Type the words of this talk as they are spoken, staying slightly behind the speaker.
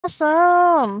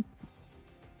Awesome!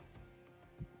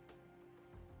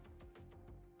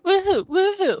 Woohoo!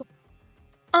 Woohoo!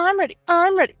 I'm ready!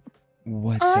 I'm ready!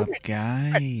 What's up,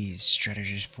 guys?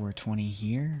 Strategist420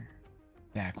 here,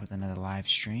 back with another live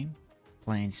stream,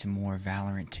 playing some more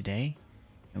Valorant today.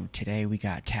 And today we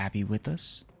got Tabby with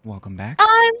us. Welcome back.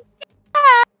 I'm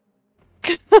back!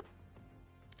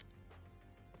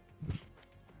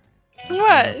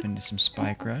 What? Up into some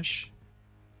Spike Rush.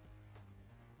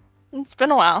 It's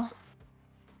been a while.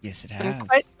 Yes, it It's been has.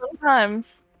 quite some time.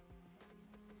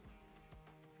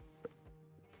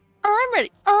 I'm ready!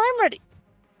 I'm ready!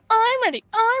 I'm ready!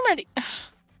 I'm ready!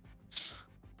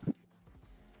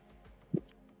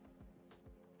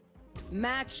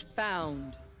 Match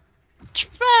found.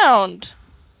 Found!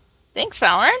 Thanks,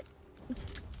 Valorant.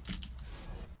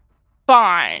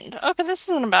 Bind. Okay, this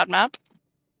isn't a bad map.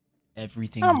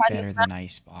 Everything's better than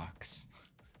Icebox.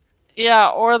 Yeah,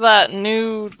 or that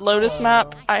new Lotus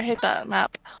map. I hate that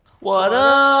map. What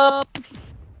up?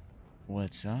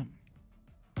 What's up?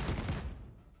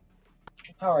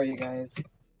 How are you guys?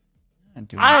 I'm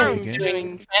I'm good.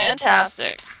 doing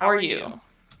fantastic. How are you?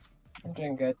 I'm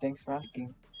doing good, thanks for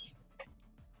asking.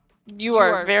 You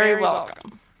are very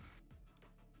welcome.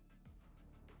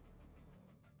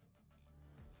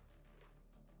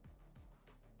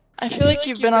 I feel like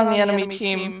you've been on the enemy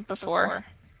team before.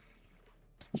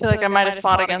 I feel like I might have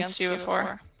fought against you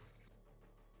before.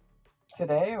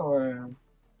 Today or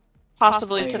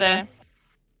Possibly today.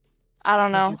 I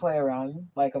don't did you know. play around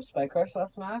like a Spike Rush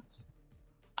last match?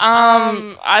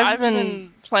 I've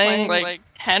been playing like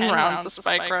 10 rounds of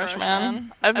Spike Rush,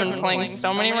 man. I've been playing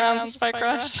so many rounds of Spike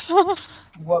Rush.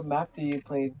 What map do you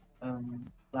play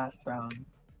last round?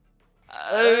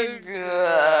 I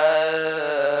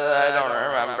don't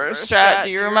remember. Strat, do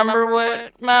you remember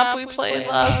what map we played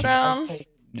last round?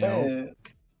 No.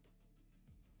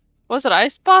 Was it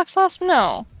Icebox last?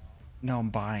 No. No,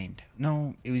 Bind.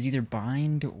 No, it was either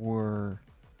Bind or...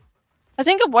 I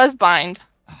think it was Bind.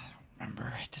 I don't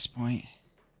remember at this point.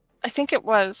 I think it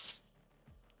was.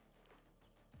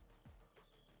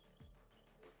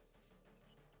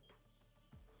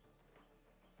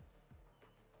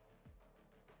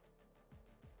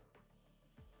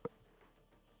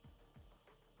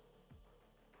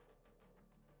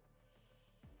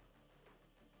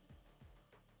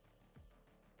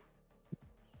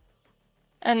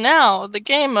 And now, the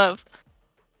game of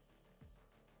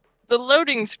the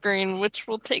loading screen, which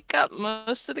will take up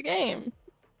most of the game.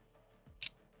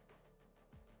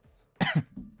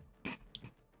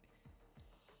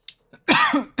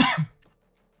 We're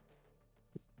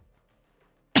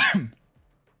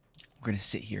gonna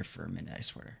sit here for a minute, I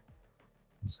swear.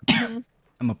 I'm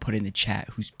gonna put in the chat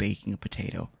who's baking a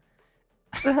potato.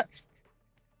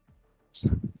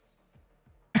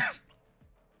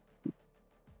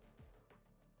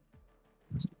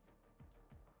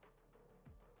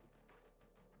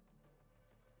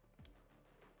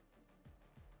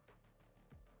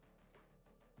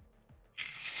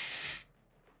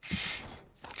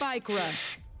 Spike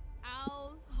rush.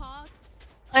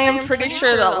 I am pretty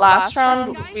sure that last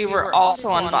round we were also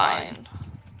on Bind.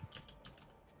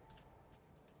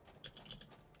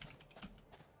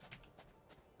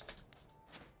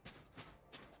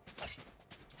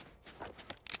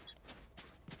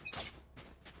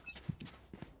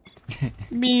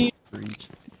 Me. Breach.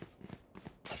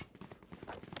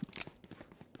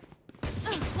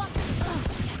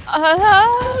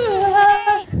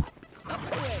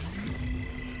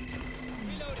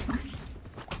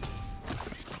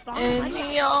 In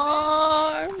the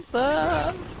arms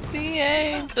of the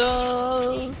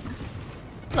angels,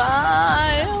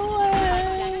 fly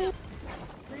away.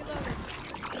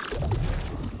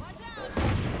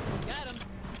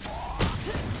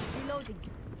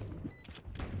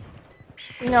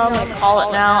 You know, I'm gonna call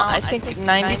it now. I think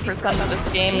 90% of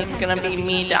this game is gonna be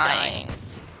me dying.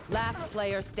 Last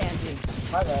player standing.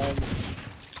 My bad.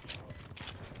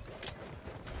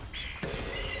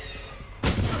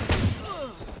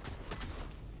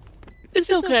 It's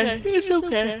okay. It's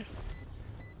okay.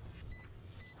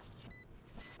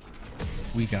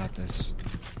 We got this.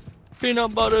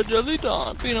 Peanut butter jelly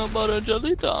time. Peanut butter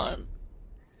jelly time.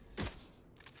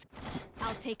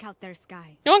 I'll take out their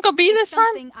sky. You want to go B this time?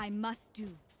 Something I must do.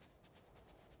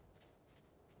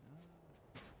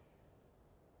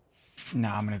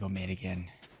 Nah, I'm gonna go mid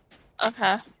again.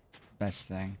 Okay. Best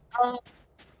thing.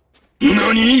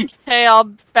 Hey, I'll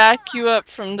back you up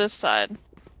from this side.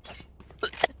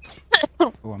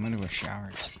 Oh, I'm gonna go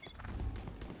shower.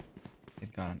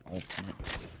 They've got an ultimate.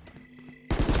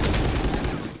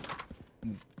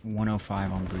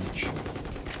 105 on breach.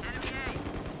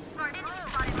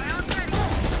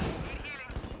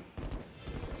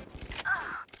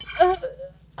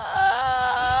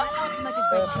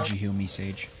 Could you heal me,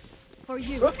 Sage? For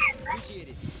you. Your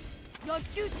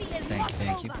duty is not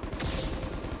Thank you. over.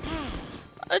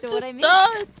 I So what just I mean?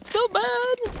 died so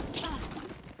bad.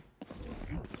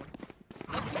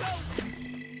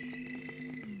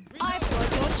 I've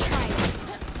got your trial.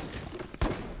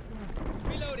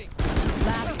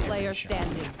 Last player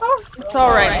standing. It's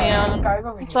alright, Neon. Guys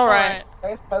over here. It's alright.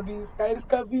 Guys, cubby. Guys,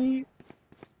 cubby.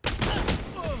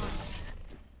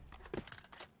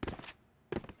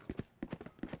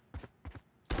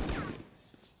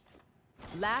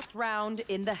 Last round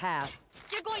in the half.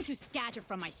 You're going to scatter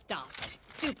from my stuff.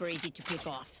 Super easy to pick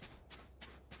off.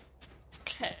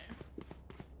 Okay.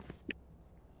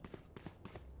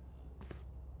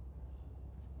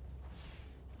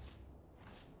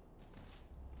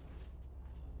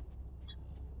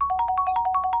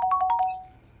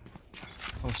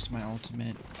 Close to my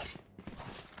ultimate.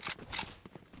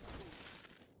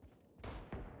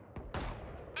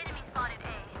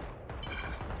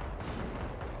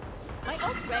 My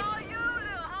ult's ready.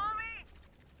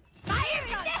 Fire in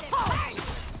the hole!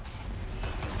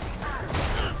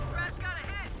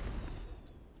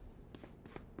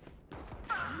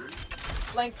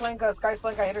 Flank us. Guys,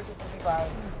 flank. I hit her to 65.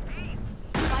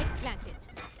 Spike planted.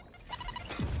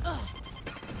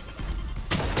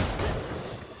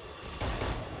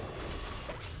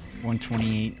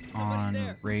 128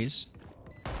 on Raze.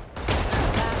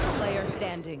 Last player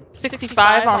standing.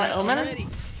 65 on Omen.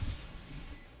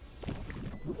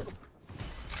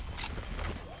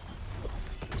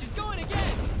 She's going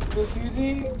again.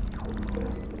 Refusing.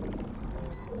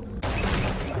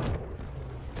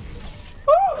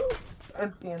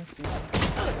 NC.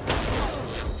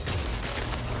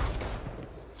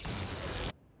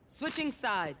 Switching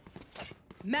sides.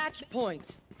 Match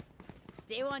point.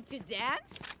 They want to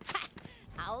dance?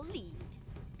 I'll lead.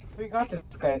 We got this,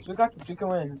 guys. We got this. We can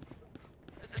win.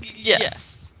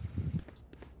 Yes.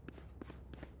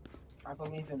 I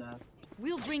believe in us.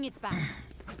 We'll bring it back.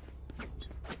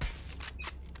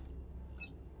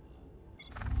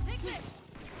 Take this.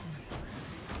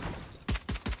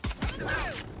 Go get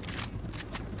it.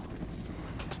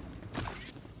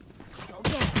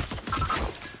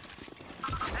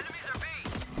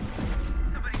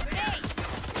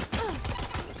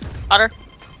 Otter.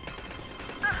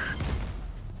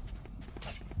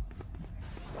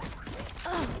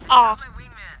 Ah.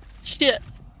 Shit.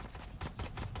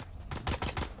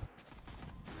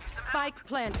 Spike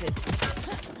planted.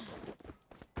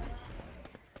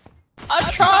 I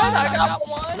tried. I got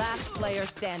one. Last player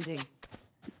standing.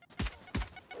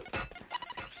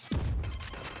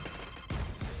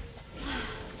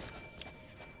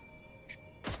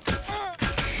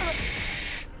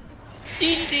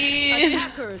 GG.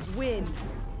 Attackers win.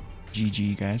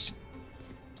 GG, guys.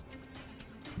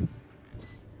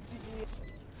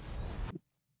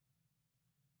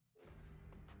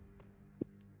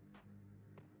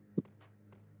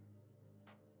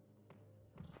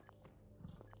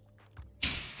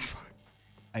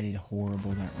 I did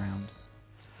horrible that round.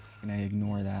 Can I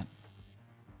ignore that?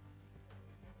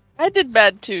 I did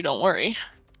bad too, don't worry.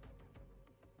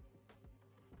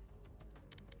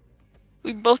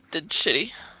 We both did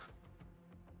shitty.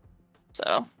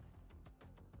 So.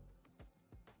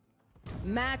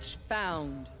 Match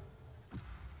found.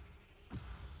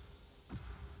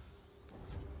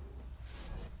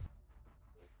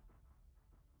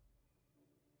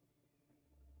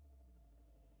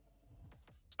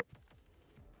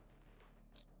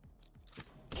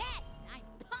 Yes, I'm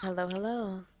pumped. Hello,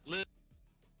 hello.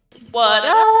 What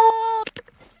up?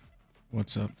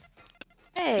 What's up?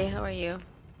 Hey, how are you?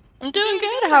 I'm doing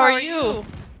good. How are you?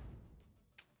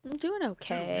 I'm doing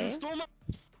okay.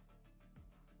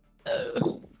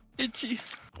 Itchy.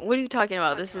 What are you talking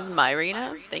about? This is my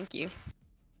arena? Thank you.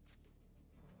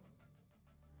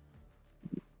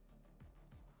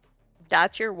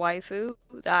 That's your waifu?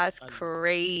 That's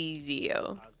crazy,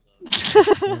 yo.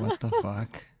 What the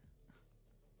fuck?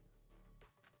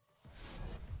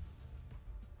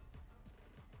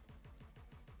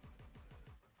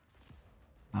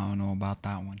 I don't know about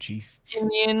that one, Chief.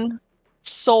 Indian,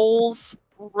 Souls,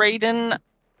 Raiden,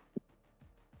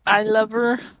 I love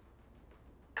her.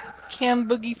 Cam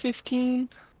Boogie 15.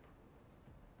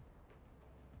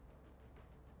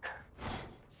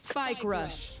 Spike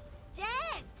rush.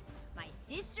 Jet! My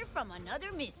sister from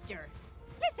another mister.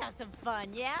 Let's have some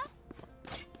fun, yeah?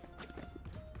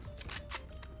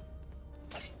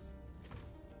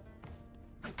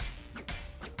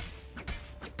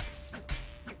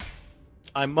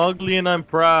 I'm ugly and I'm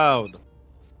proud.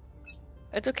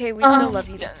 It's okay, we still love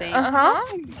you the same.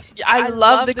 I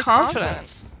love the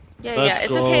confidence. Yeah, Let's yeah.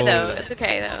 It's okay go. though. It's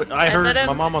okay though. But I heard let him-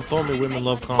 my mama told me women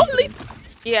love confidence.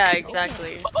 Yeah,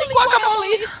 exactly.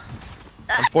 Guacamole!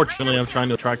 Unfortunately, I'm trying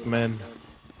to attract men.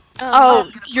 Oh,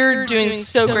 you're doing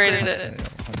so great at it.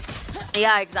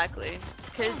 Yeah, exactly.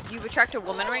 Could you attract a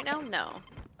woman right now? No.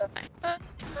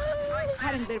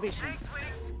 Cutting their vision.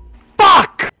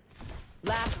 Fuck!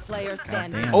 Last player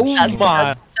standing. Damn, Oh shit.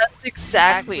 my! That's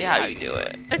exactly how you do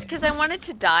it. It's because I wanted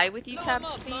to die with you, Tabby,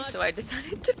 so I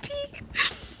decided to peek.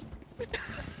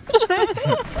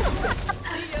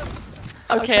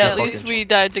 Okay, at least we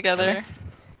died together.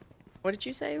 What did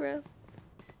you say, bro?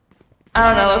 I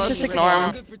don't know, let's just ignore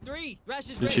him. Good for 3. Rush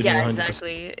is You're ready. cheating Yeah, 100%.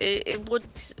 exactly.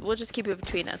 We'll just keep it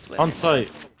between us. Women. On site.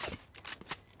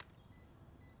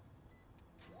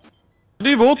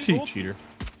 Leave ulti, cheater.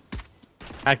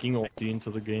 Hacking ulti into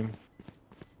the game.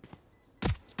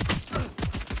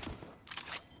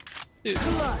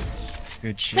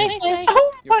 Good shit.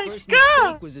 Oh my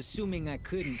god! Was assuming I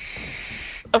couldn't.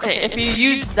 Okay, if you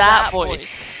use that voice,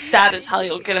 that is how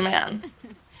you'll get a man.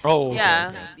 Oh. okay.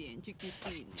 Yeah.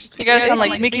 You gotta sound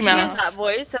like If Mickey you Mouse. use that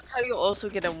voice, that's how you also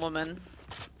get a woman.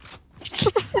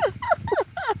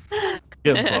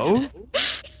 Get both?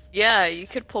 Yeah, you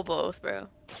could pull both, bro.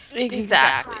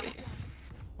 Exactly.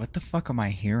 What the fuck am I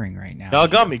hearing right now? Y'all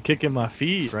got me kicking my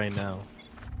feet right now.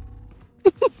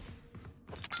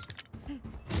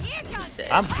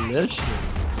 I'm blushing.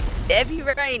 Debbie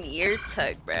Ryan ear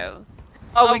tug, bro.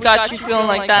 Oh, we got you feeling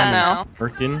like that now.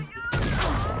 Working.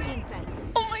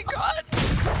 Oh my god.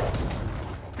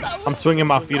 I'm swinging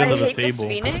my feet I under the hate this table.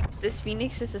 Phoenix. This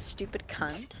Phoenix is a stupid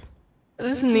cunt.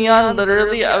 This neon,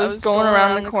 literally, I was going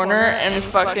around the corner and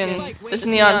fucking, this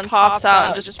neon pops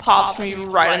out and just pops me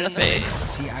right in the face.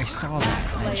 See, I saw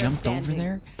that. And I jumped over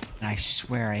there, and I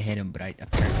swear I hit him, but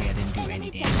apparently I didn't do any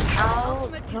damage.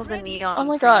 I'll kill the neon. Oh my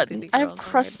for you, god, baby I have girl.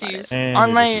 Don't worry about it. crusties And on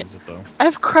you my, defuse it, though. I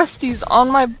have crusties on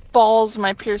my balls,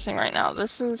 my piercing right now.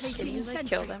 This is, Can you like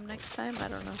kill them next time? I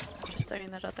don't know. Just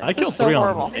throwing that out there. I killed so 3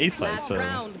 horrible. on A side, so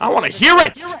I want to hear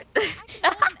it! area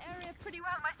pretty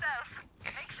well myself.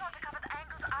 Make sure to cover the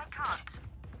angles I can't.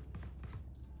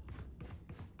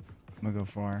 I'm gonna go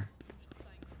far.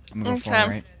 I'm gonna go far,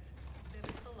 Okay. right?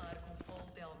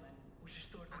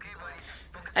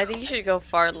 I think you should go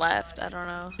far left. I don't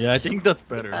know. Yeah, I think that's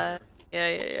better.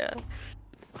 Yeah.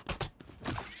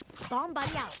 Bomb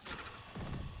buddy out.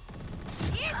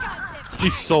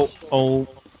 She's so old.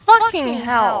 fucking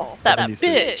hell, that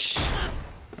 76. bitch.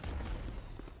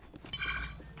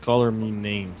 Call her mean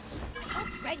names.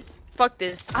 Ready. Fuck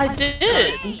this. I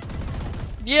did.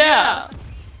 Yeah.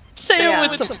 Say Yeah. it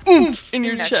with some oomph in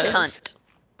your Yeah, chest. cunt.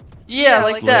 Yeah,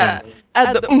 like that.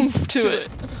 Add the oomph to it.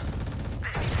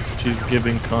 She's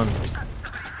giving cunt.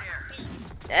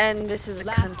 And this is a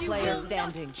Last cunt. player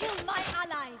standing. Kill my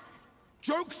allies.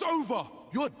 Joke's over!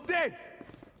 You're dead!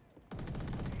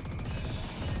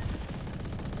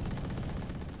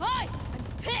 Boy, I'm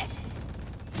pissed.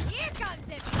 Here comes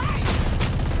the first.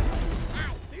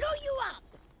 I blew you up.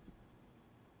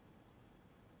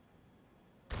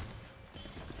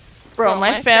 Bro,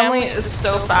 my family is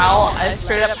so foul. I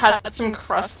straight up had some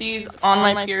crusties on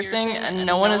my piercing and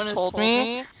no one has told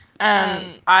me.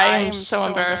 And I am so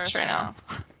embarrassed right now.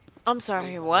 I'm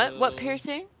sorry, what? What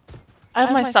piercing? I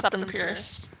have my septum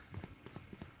pierced.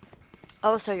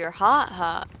 Oh, so you're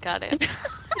hot. Got it.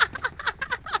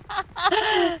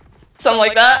 Something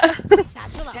like that.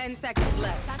 Satchel up. 10 seconds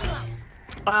left. Satchel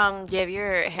out. Do you have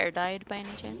your hair dyed by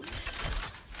any chance?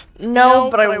 No,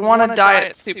 but I want to dye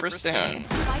it super soon.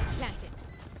 Spike planted.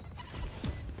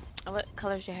 What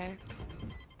color's your hair?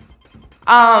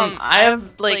 I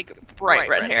have like bright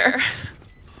red hair.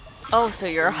 Oh, so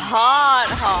you're hot.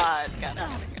 Got it.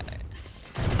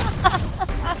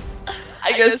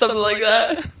 I guess something like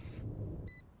that.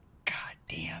 God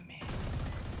damn it.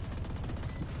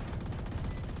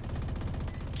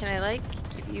 Can I like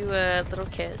give you a little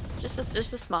kiss? Just a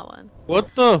small one.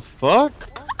 What the fuck?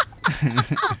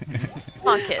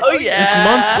 Small kiss. Oh This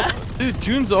yeah. month's... Dude,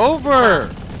 June's over!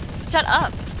 Shut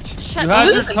up. Shut You up. had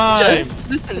your Listen, time!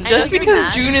 Listen, I just know you're because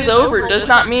mad. June is over does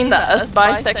not mean that us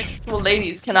bisexual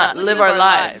ladies cannot live our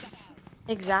lives.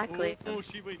 Exactly.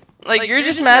 Like, you're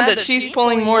just mad that she's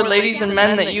pulling more ladies and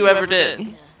men than you ever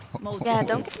did. Yeah,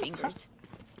 don't get Fingers.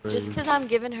 just because I'm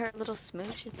giving her a little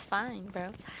smooch, it's fine, bro.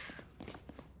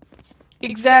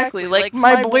 Exactly, like,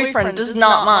 my boyfriend does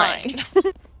not mind.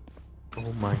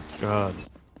 Oh my god.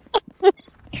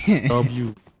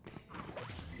 W.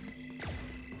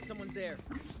 Someone's there.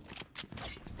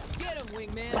 Get him,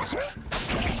 wingman.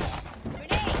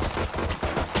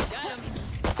 Got him.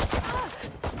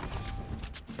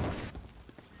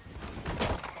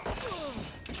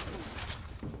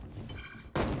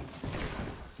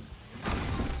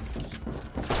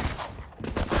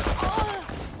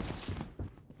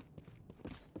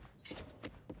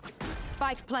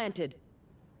 Spike planted.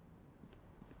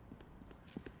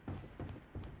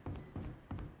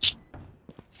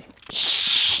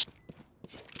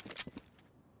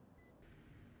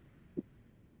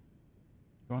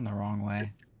 Going the wrong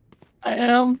way. I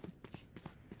am.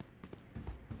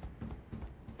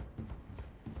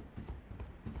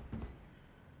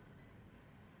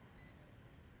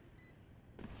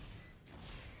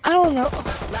 I don't know.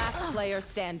 Last player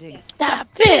standing. That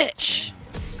bitch!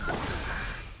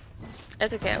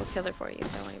 It's okay, I'll kill her for you.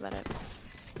 Don't worry about it.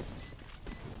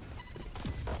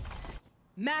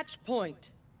 Match point.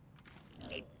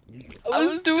 I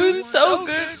was doing so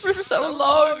good for so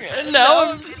long, and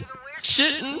now I'm just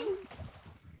shitting.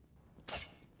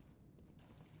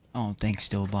 Oh, thanks,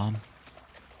 Still Bob.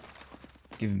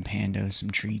 Giving Pando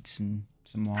some treats and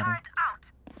some water.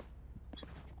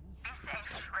 What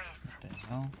the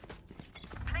hell?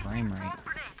 Frame rate.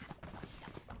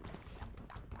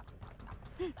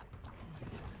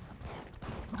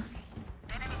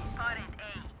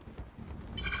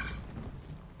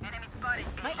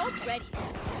 My ult's ready.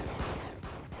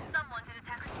 Someone's in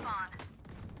attacker spawn.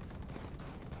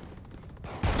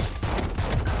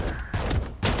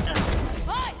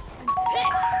 Hi! I'm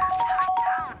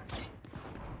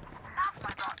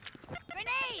pissed!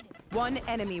 Grenade! One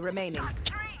enemy remaining.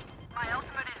 My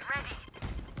ultimate is ready.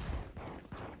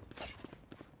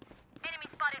 Enemy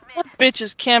spotted mid. That bitch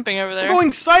is camping over there.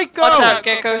 Going psycho! Watch out,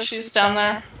 Gecko. She's down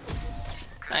there.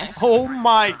 Nice. Oh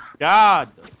my god!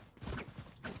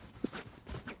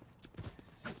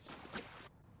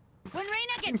 When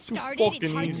Reyna gets Too started, it's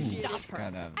fucking hard easy. to stop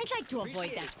her. I'd like to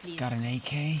avoid that, please. Got an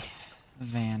AK, a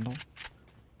Vandal.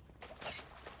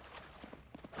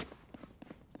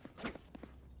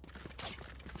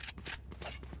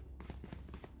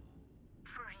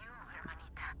 For you,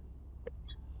 hermanita.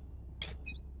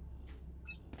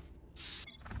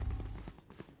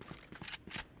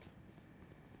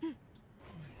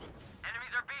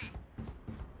 Enemies are B.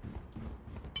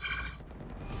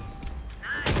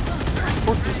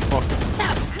 Fuck this fucker.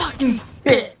 That fucking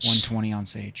bitch! 120 on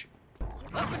Sage.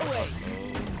 It's all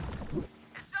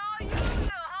you,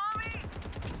 little homie.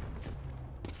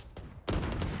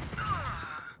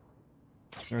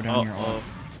 Throw down your ult.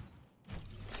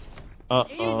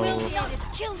 You will Uh-oh. not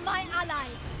kill my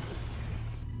allies.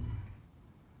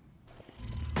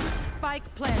 Spike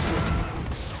planted.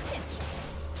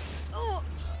 Oh,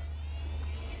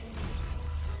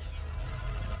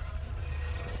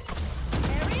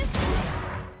 Areas?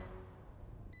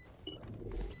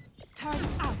 Turn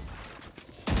out.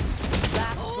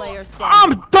 Last player standing.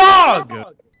 I'm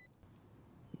dog!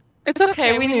 It's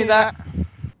okay, we knew that.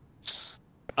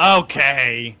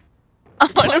 Okay. I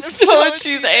want to know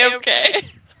she's AFK.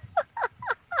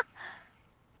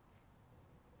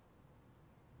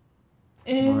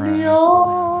 In Bruh. the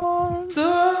arms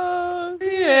of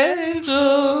the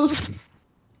angels.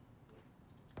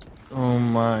 Oh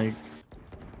my.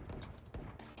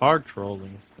 Hard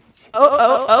trolling.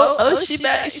 Oh, she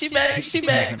back.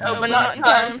 Oh, but not in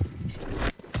time.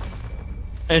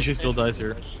 And she still dies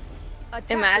here.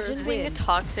 Attackers Imagine being a win.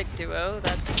 toxic duo.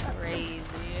 That's crazy.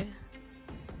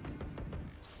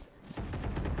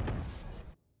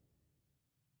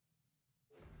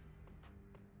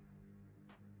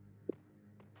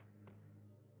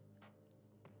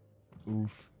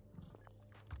 Oof.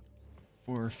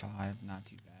 4 or 5, not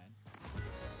too bad.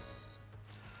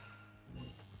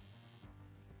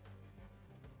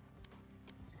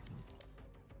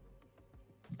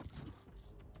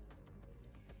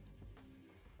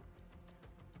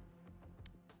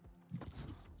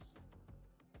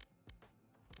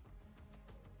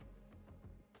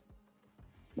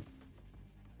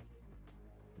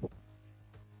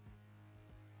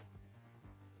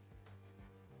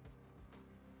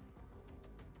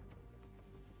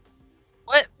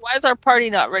 What? Why is our party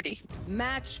not ready?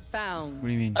 Match found. What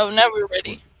do you mean? Oh, now we're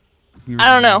ready. We were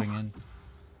I don't know. loading in.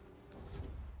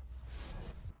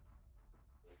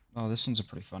 Oh, this one's a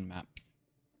pretty fun map.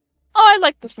 Oh, I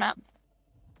like this map.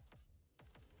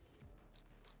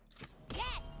 Yes,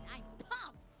 I'm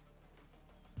pumped.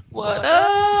 What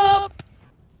up?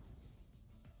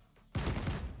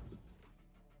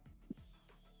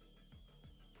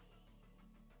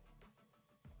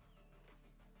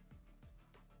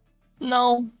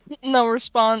 No, no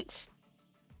response.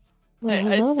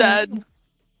 I said,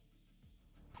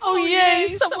 "Oh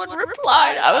yay!" Someone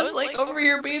replied. I was like over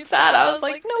here being sad. I was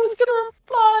like, "No one's gonna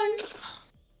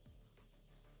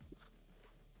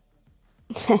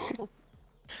reply."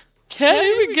 Can't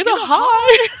even get a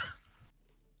hi.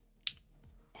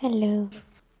 Hello.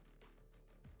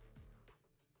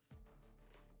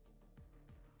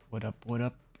 What up, what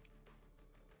up?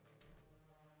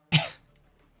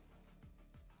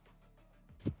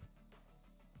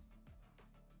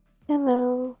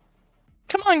 Hello.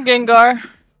 Come on, Gengar.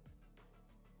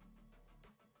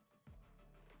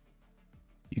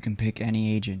 You can pick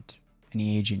any agent.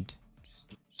 Any agent.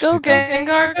 Just Go, pick one.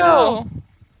 Gengar, go.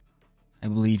 I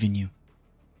believe in you.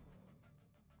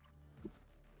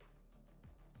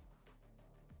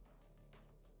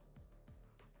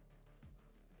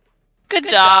 Good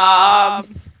job.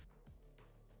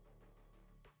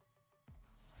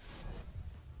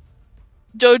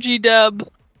 Doji Deb.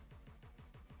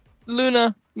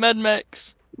 Luna,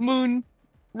 Medmex, Moon,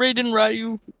 Raiden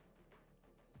Ryu.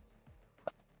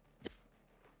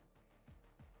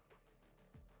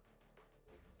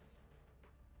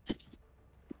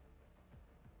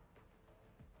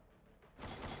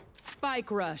 Spike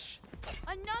rush.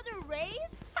 Another raise?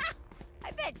 Ha!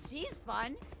 I bet she's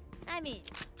fun. I mean,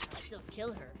 I'll still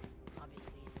kill her,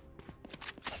 obviously.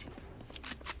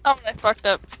 Oh, I fucked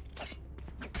up.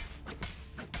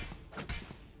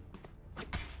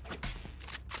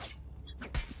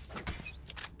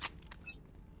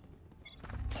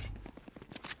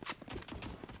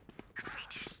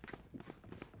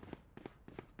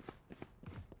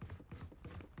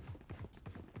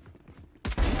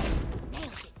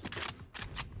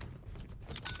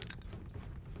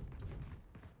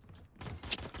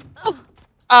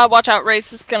 Watch out,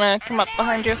 Race is gonna come up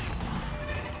behind you.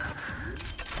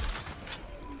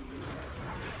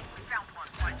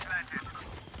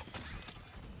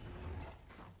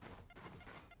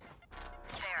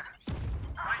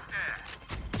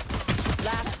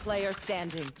 Last player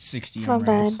standing. 60 Not on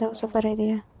bad. Raze. That was a bad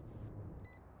idea.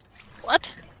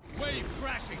 What? Wave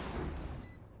crashing.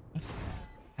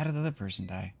 How did the other person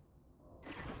die?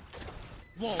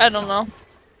 Whoa. I don't know.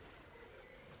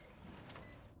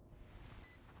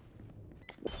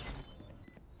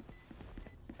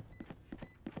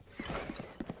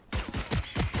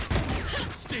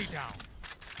 Stay down.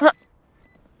 Huh.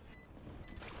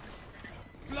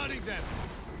 Flooding them.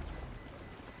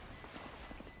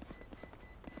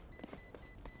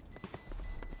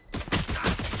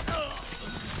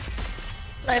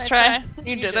 Nice try.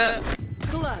 You did it.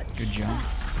 Clutch. Good job.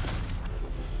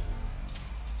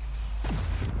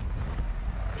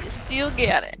 You still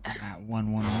get it. At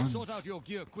 1-1-1. Sort out your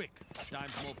gear quick.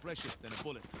 Time's more precious than a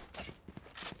bullet.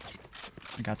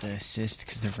 I got the assist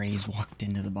because the Raze walked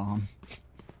into the bomb.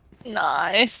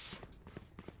 Nice.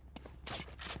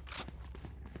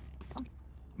 I'm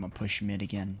gonna push mid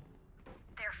again.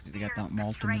 They got that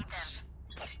multimates.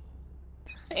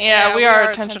 Yeah, we are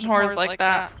attention whores like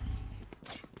that.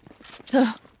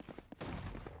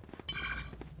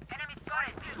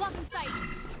 Blocking sight.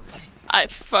 I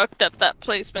fucked up that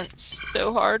placement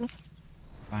so hard.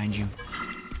 Behind you.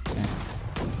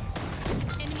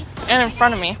 Enemy spotted. And in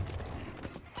front of me.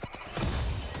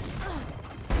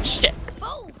 Shit.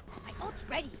 Boom! My ult's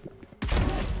ready.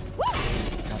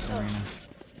 Got the arena.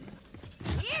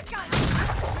 Here comes.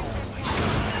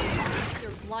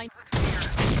 They're blind.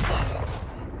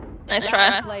 Nice try.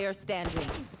 Last player standing.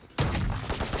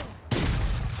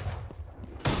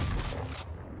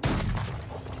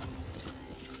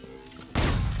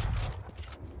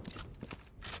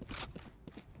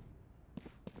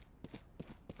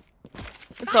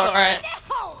 It's alright.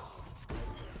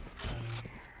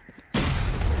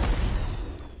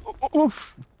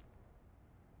 Oof.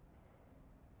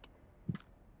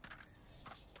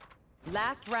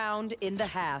 Last round in the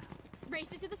half.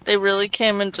 Race it to the They really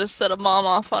came and just set a bomb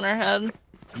off on her head.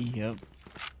 Yep.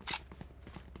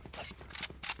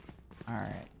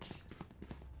 Alright.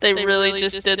 They really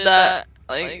just did that.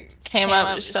 Like, came up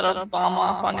and just set a bomb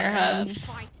off on your head.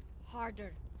 Fight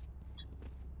harder.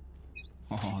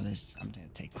 Oh, this. I'm gonna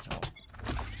take this all.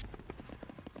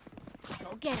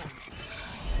 Go get him.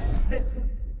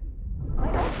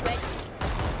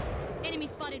 Enemy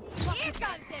spotted. Here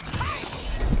comes the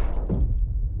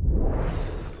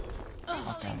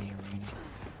Fuck out of here, Reyna.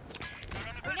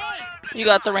 You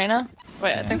got the Reyna?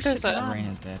 Wait, I Yeah, think there's a...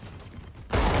 Reyna's dead.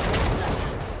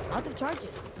 Out of charges.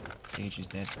 Sage is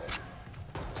dead.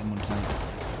 Someone plant.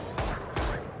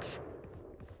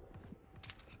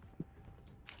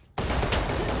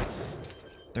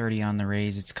 $30 on the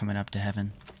Raze. It's coming up to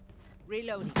heaven.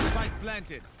 Reloading. Spike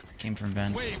planted. Came from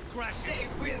vents. Wave crashing.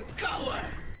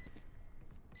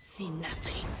 See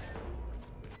nothing.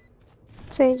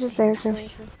 Sage is there too.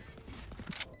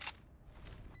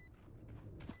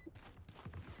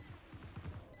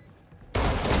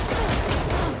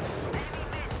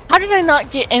 How did I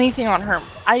not get anything on her?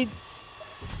 One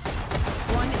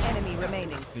enemy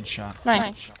remaining. Good shot.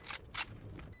 Nice.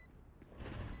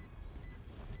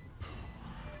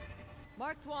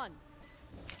 Marked one.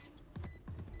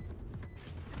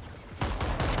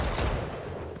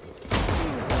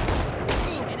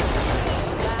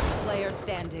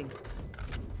 standing.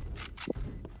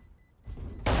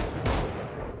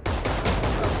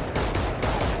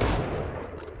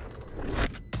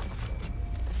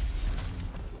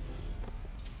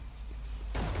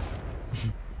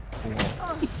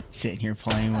 Sitting here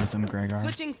playing with him, Gregor.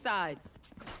 Switching sides.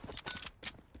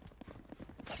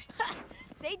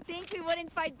 They think we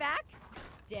wouldn't fight back?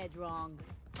 Dead wrong.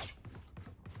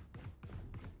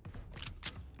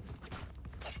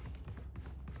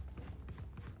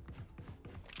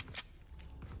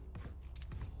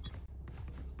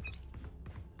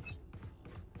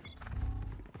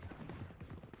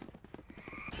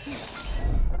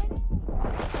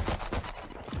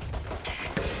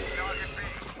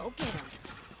 Go get him.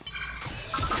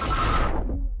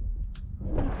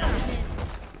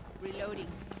 Reloading.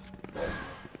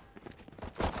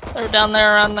 They're down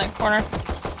there around that corner.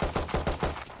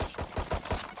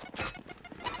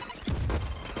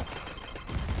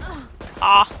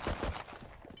 Ah.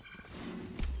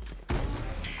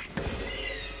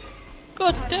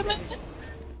 God damn it.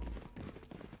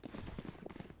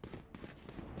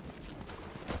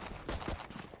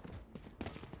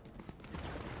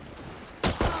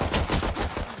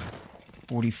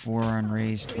 $44 on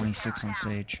Raze, 26 on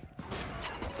Sage.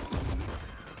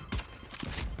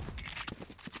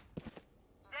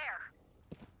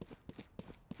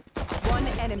 One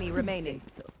enemy remaining.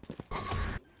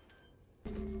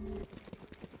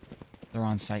 They're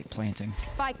on site planting.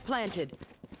 Spike planted.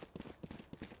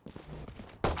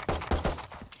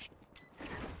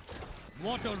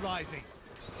 Water rising.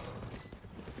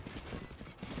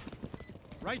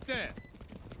 Right there.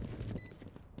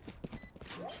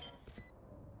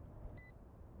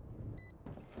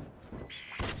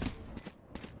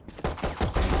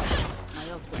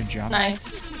 Good job.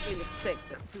 Nice. You'll expect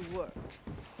that to work.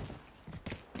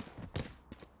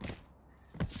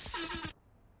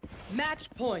 Match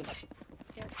point.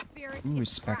 Their spirit Ooh,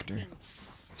 is Spectre. cracking.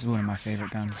 This is one of my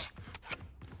favorite guns.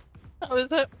 That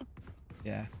was it.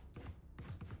 Yeah.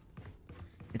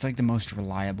 It's like the most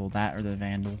reliable, that or the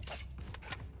Vandal.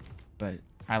 But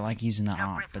I like using the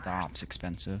Op, but the Op's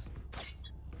expensive.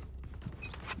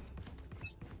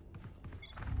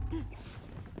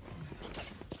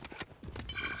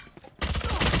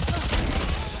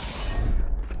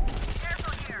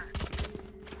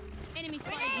 Enemy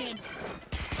spotted mid.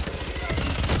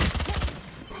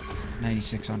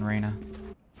 96 on Reyna.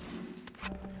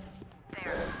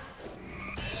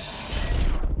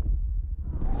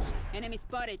 Enemy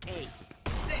spotted A.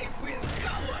 They will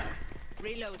cover.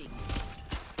 Reloading.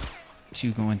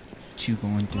 Two going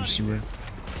through sewer.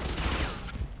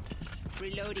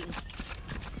 Reloading.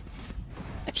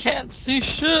 I can't see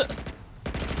shit.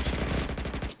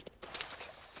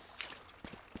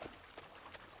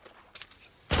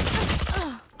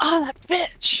 Oh, that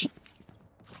bitch.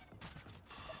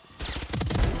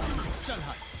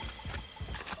 Chillen.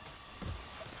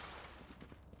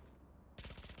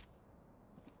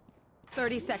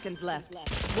 30 seconds left.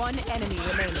 One enemy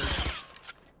remaining.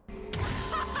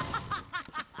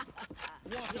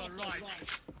 Water rising.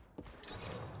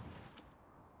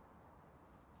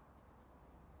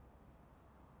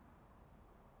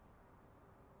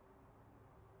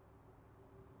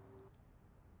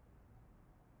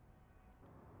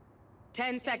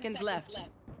 Ten seconds left.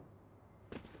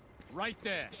 Right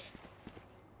there.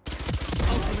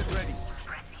 Ultimate ready.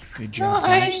 Good job,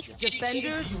 guys. Nice.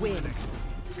 Defenders win.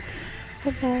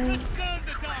 Turn the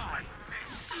tide.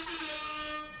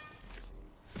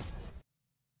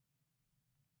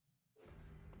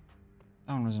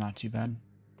 That one was not too bad.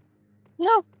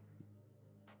 No.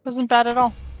 Wasn't bad at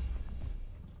all.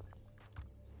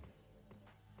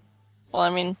 Well, I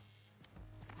mean,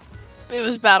 it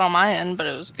was bad on my end, but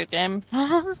it was a good game.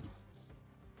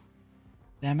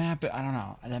 That map, I don't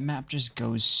know. That map just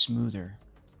goes smoother.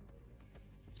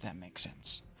 If that makes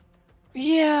sense.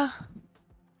 Yeah.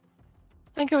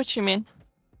 I get what you mean.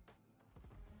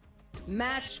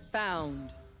 Match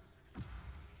found.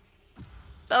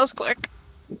 That was quick.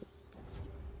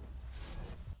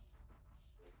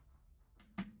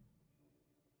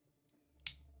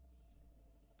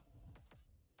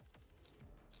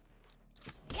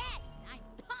 Yes, I'm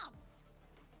pumped.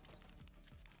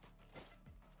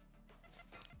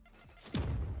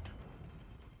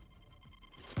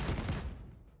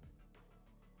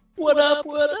 What up,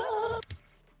 what up?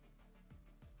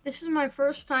 This is my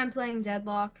first time playing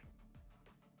Deadlock.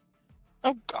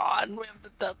 Oh god, we have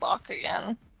the deadlock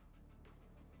again.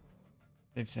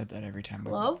 They've said that every time.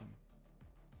 Hello?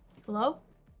 Hello?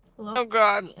 Hello? Oh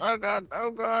god, oh god,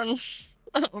 oh god.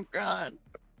 Oh god.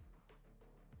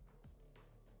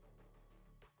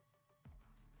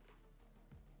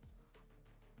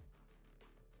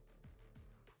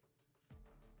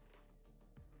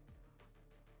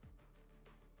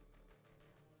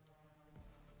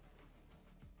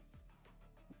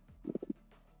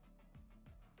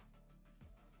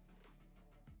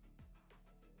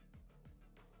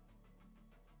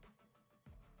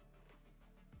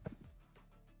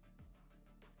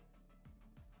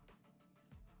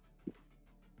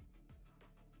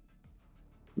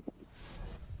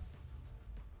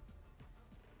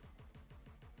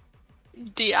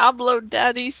 Diablo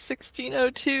Daddy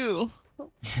 1602.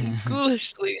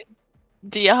 Ghoulishly.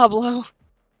 Diablo.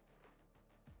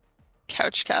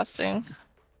 Couch casting.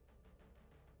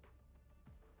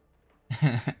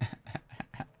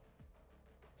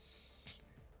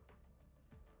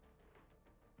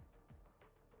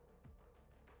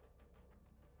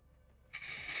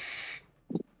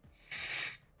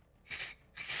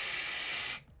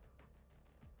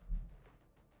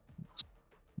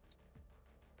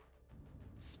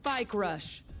 Spike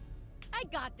rush. I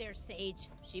got there, Sage.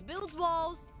 She builds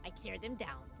walls, I tear them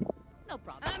down. No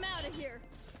problem. I'm out of here.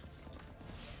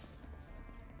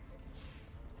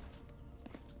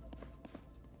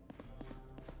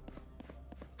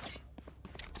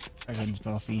 I couldn't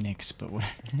spell Phoenix, but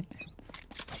whatever.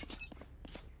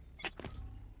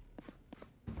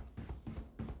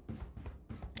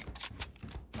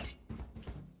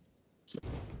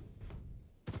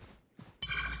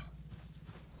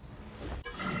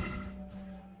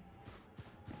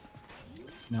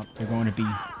 Nope, they're going to B.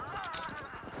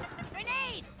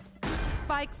 Grenade!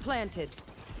 Spike planted.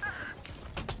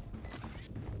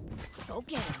 Go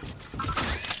get him.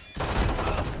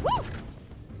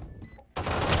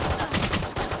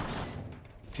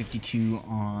 52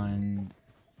 on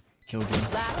Killjoy.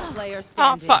 Last player Oh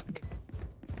standing. fuck.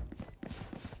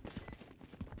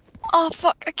 Oh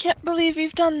fuck, I can't believe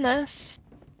you've done this.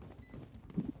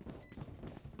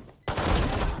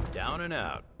 Down and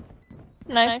out.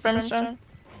 Nice, Brimstone.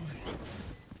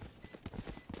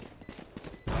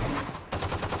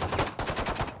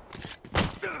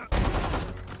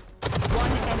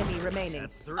 One enemy remaining.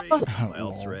 That's 3. Oh. My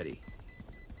ult's ready.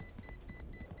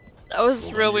 That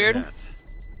was real weird. I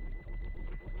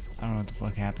don't know what the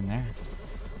fuck happened there.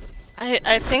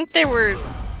 I think they were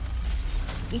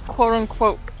quote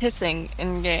unquote kissing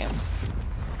in game.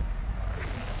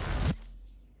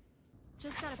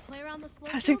 Just gotta play around the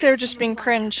slope. I think they were just being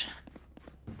cringe.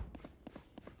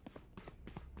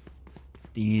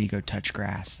 They need to go touch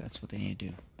grass. That's what they need to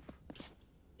do.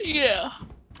 Yeah.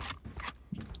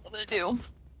 They do.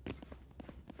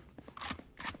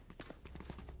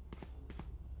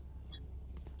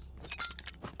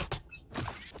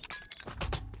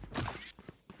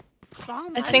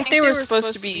 I think they were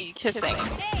supposed to be kissing.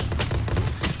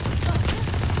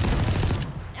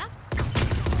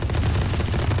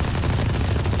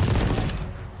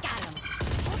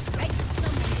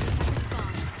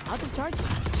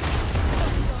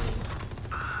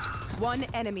 One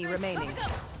enemy remaining.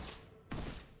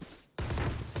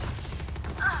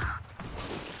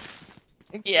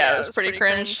 Yeah, it was pretty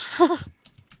cringe.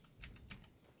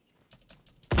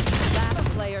 Last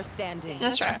player standing.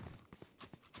 That's right.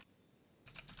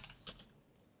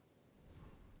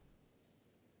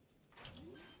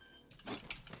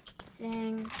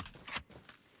 Dang.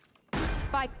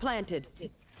 Spike planted.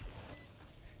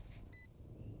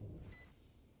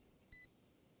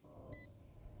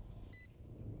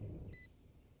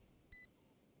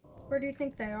 Where do you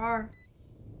think they are?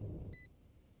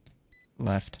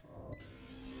 Left.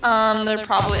 They're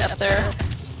probably up there.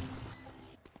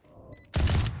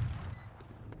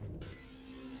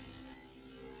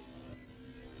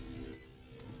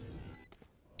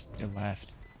 They're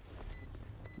left.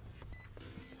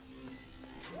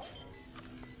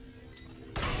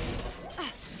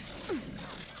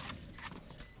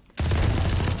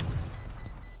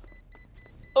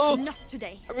 Oh, Not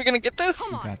today. are we gonna get this?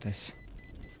 We got this.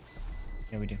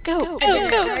 Yeah, we do. Go, go, go, go,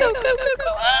 go, go, go.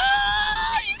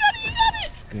 Ah, you got it, you got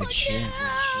it. Good shit. Good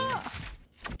shit.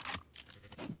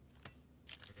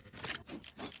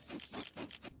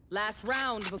 Last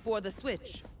round before the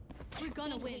switch. We're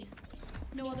gonna win.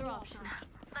 No other option.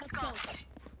 Let's go.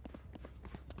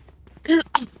 They've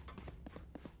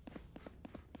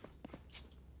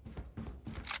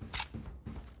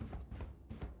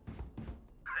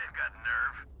got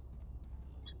nerve.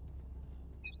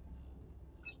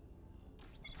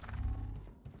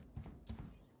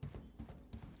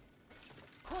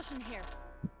 Caution here.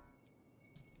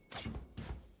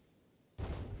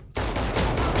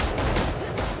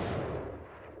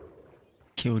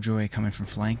 Killjoy coming from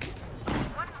flank. Motion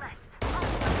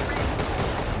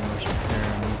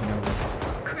there, moving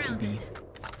over to B.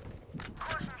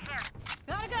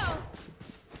 Gotta go.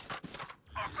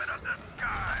 Open up the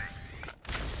sky.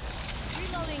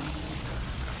 Reloading.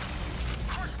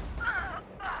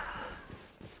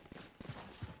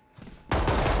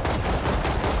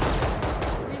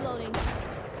 Reloading.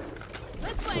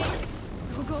 This way.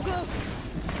 Go, go, go.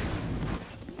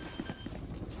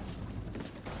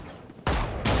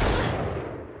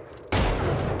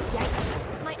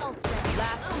 Yikes. My ult's ready.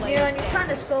 Last player Yeah, and you standing.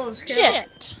 kind of stole his kill.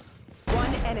 Shit.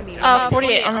 One enemy.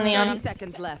 48 on the 30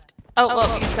 seconds left. Oh,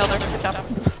 well, you killed her. Good job.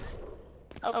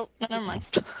 Oh, never mind.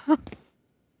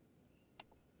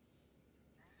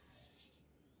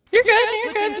 You're good,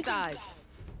 you're good. Sides.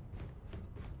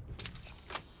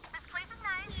 This place is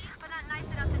nice, but not nice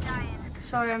enough to die in.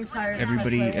 Sorry, I'm tired. I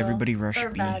play well. Everybody rush Or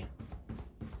B. bad.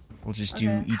 We'll just do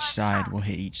Okay. each side. We'll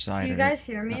hit each side. Do you of it. guys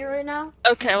hear me right now?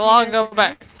 Okay, well, I'll go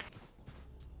back.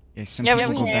 Yeah, some Yeah, we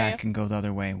people can go hear back you. and go the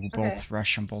other way. We'll Okay. both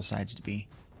rush on both sides to B.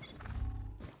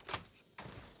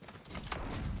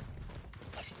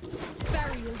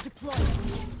 Barrier deployed.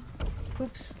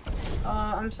 Oops.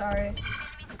 I'm sorry. Enemy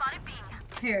spotted B.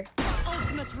 Here.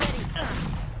 Ultimate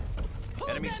ready.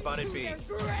 Enemy spotted B.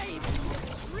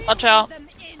 Watch out. Them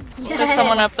in. There's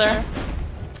someone up there.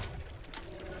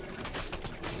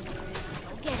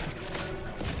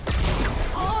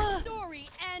 Our story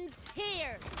ends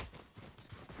here.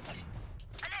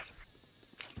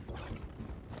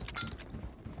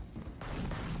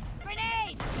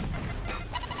 Grenade!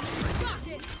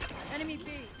 Shocking. Enemy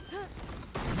B.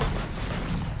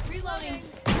 Reloading.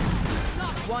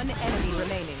 One enemy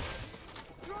remaining.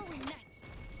 Throwing net.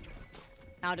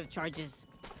 Out of charges.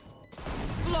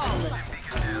 Flawless.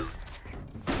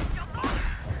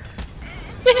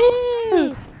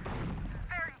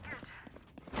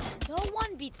 No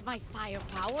one beats my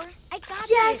firepower. I got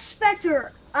Yes, this.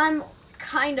 Spectre! I'm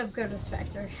kind of good with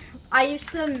Spectre. I used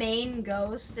to main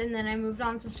Ghost, and then I moved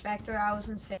on to Spectre. I was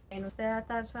insane with it at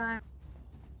that time.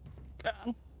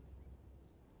 God.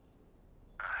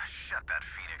 Shut that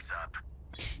Phoenix up.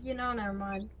 You know, never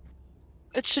mind.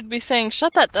 It should be saying,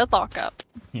 shut that deadlock up.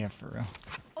 Yeah, for real.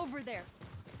 Over there.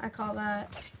 I call that.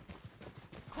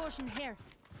 Caution here.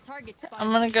 Target spot.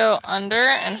 I'm gonna go under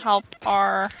and help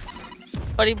our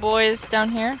buddy boys down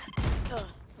here.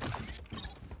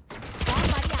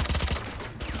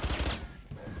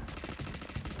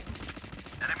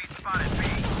 Enemy spotted B.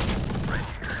 Right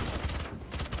here.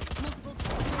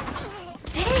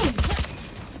 Dang!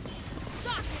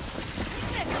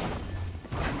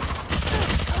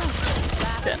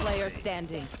 Last player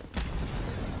standing.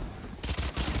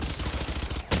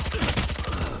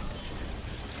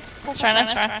 Let's try,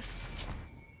 let's try.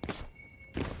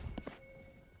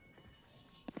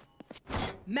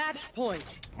 Match point.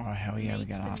 Oh, hell yeah, we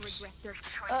got ops.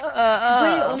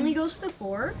 Wait, only goes to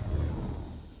 4?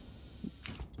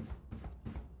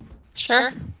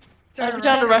 Sure. I'll be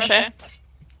down to rush A.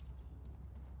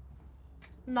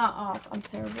 Not off. I'm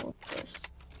terrible at this.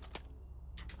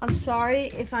 I'm sorry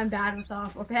if I'm bad with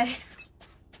off, okay?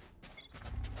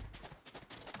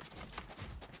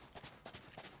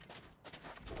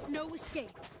 No escape.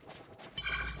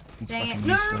 He's Dang it. fucking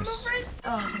No, useless. Brace.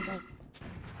 Oh, okay.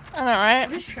 I know, right?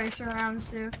 There's Tracer around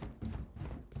too.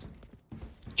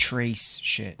 Trace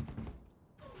shit.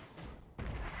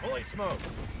 Fully smoked.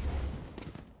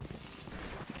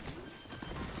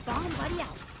 Bomb buddy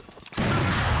out.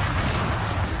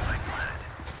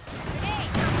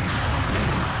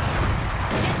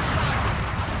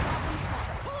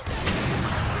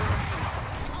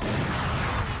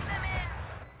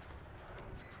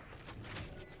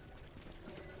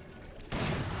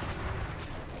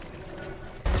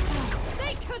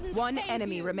 One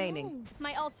enemy remaining.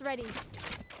 My ult's ready.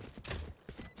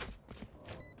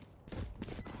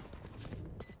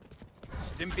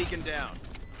 Stim beacon down.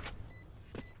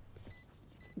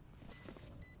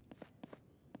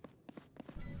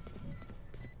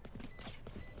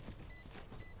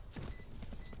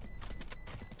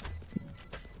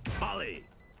 Holly.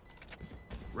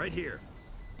 Right here.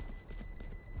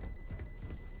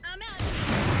 I'm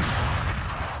out.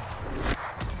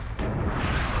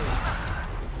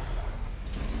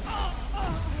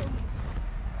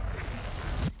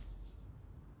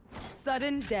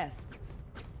 Sudden death.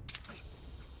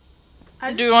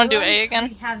 I Do just you wanna do A realized again?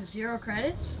 We have 0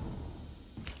 credits.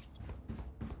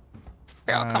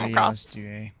 Here, I'll come Yeah, across. let's do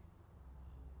A.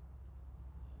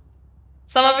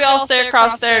 Some of y'all stay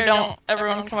across there, don't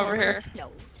everyone come over here.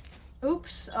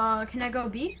 Oops. Can I go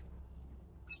B?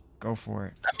 Go for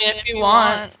it. I mean, if you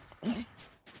want.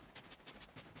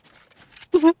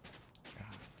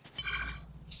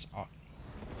 He's- oh,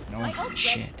 no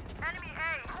shit. Enemy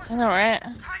A. I know, right?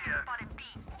 Target spotted B.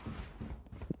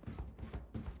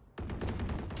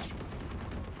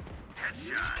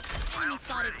 Headshot. Enemy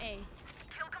spotted A.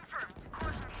 Kill confirmed.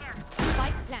 Caution here.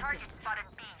 Spike planted. Target spotted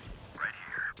B. Right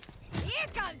here. Here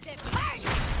comes the party.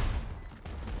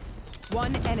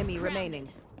 One enemy remaining.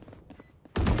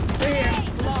 We're here.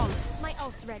 Long. My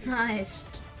ult's ready. Nice.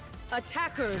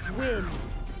 Attackers win.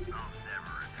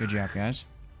 Good job, guys.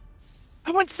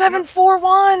 I went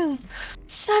 7-4-1!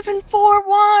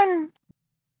 7-4-1!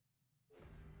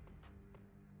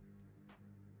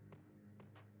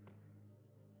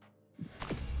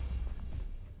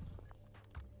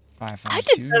 552. I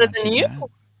did better not than too you. bad.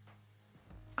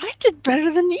 I did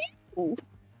better than you.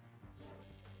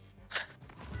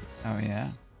 Oh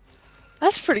yeah.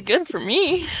 That's pretty good for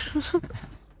me.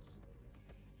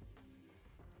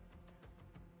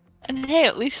 And hey,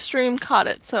 at least stream caught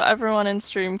it, so everyone in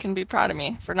stream can be proud of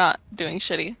me for not doing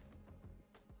shitty.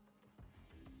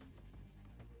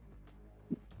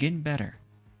 Getting better.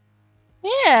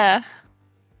 Yeah.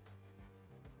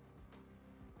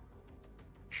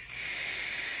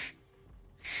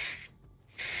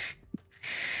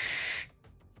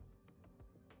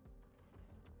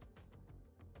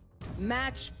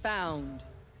 Match found.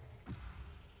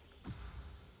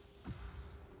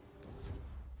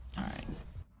 Alright.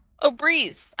 Oh,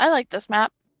 Breeze. I like this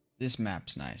map. This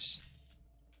map's nice.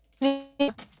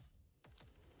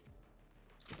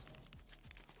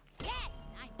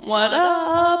 What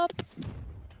up?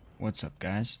 What's up,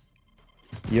 guys?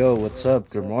 Yo, what's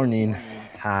up? Good morning.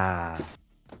 Ha.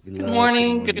 Good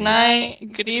morning, good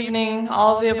night, good evening,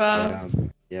 all of the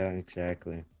above. Yeah,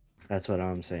 exactly. That's what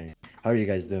I'm saying. How are you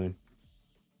guys doing?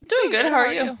 Doing good, how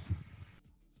are you?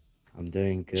 I'm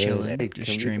doing good. Chilling, Hey, just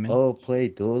can we- streaming. Oh, play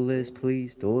Duelist,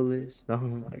 please. Duelist. Oh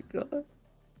my god.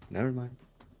 Never mind.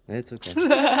 It's okay.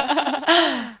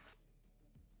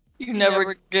 You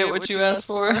never get what you ask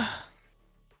for.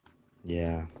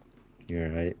 Yeah, you're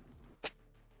right.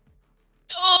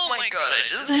 Oh my god, I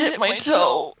just hit my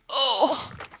toe.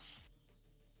 Oh.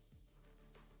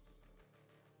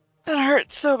 That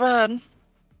hurts so bad.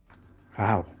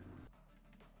 How?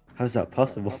 How's that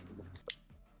possible?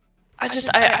 I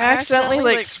accidentally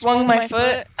like swung my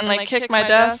foot and like kicked my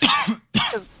desk.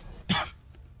 'Cause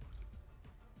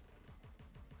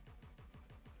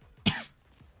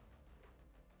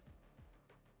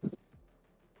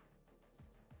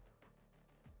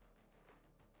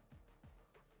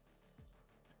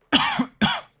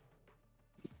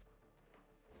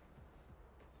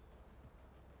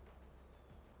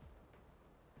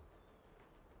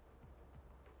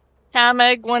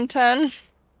Hameg 110.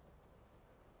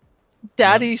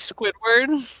 Daddy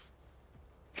Squidward.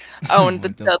 Oh, and the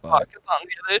What the deadlock fuck? is on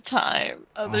the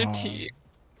other Oh. team.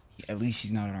 At least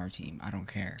he's not on our team. I don't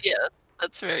care. Yes,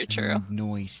 that's very true.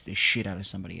 Noise the shit out of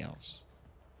somebody else.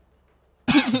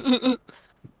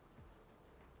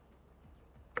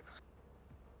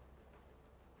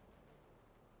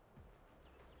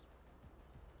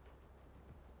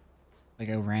 Like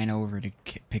I ran over to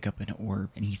pick up an orb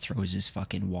and he throws his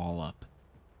fucking wall up.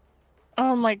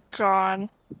 Oh my god.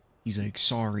 He's like,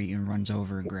 sorry, and runs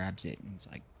over and grabs it. And it's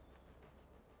like,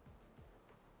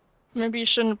 Maybe you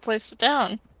shouldn't have placed it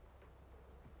down.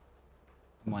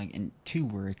 I'm like, and two,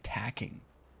 we're attacking.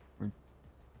 We're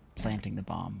planting the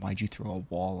bomb. Why'd you throw a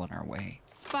wall in our way?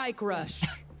 Spike rush.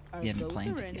 We haven't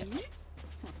planted yet.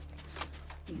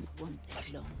 This won't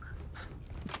take long.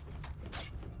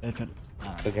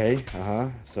 Okay,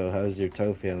 So how's your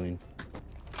toe feeling?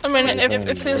 I mean, Is it if feeling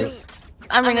it feels, worse?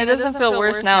 I mean, it doesn't feel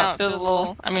worse now. It feels a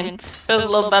little. I mean, feels a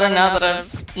little better now that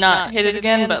I've not hit it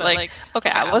again. But like, okay,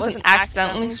 I wasn't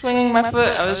accidentally swinging my foot.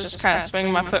 I was just kind of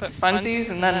swinging my foot for funsies,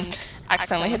 and then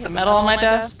accidentally hit the metal on my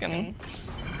desk, and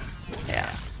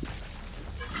yeah.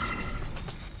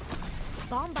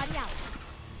 Bomb buddy out.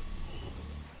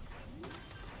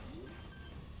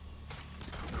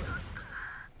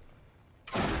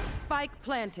 Spike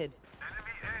planted.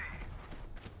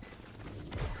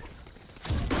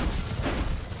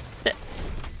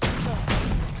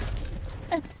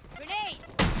 Grenade.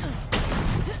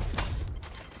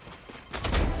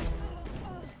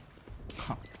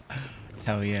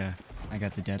 Hell yeah, I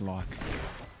got the deadlock.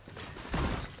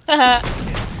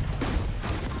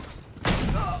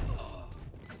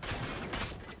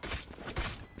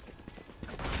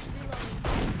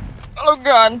 Oh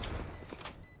god.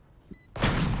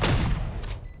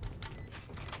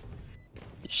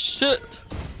 Shit.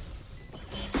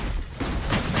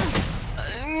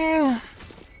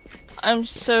 I'm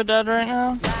so dead right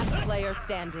now. Last player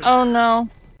standing. Oh no.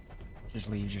 Just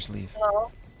leave, just leave.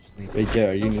 No. Just leave. Wait, Joe,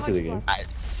 are you new to the game?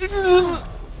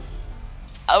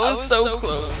 I was so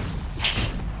close.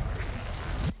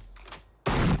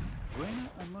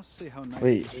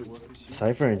 Wait,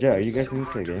 Cypher and Jet, are you guys new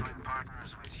to the game?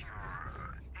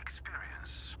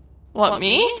 What,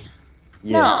 me?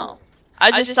 Yeah. No.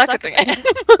 I just suck at the game.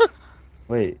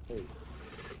 Wait.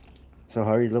 So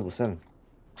how are you level 7?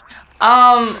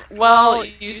 Well,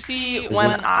 you see,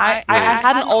 when I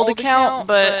had an old account,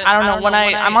 but I don't know, when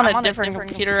I'm on a different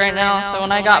computer right now, so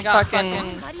when I got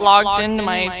fucking logged into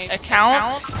my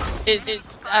account, it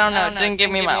I don't know, it didn't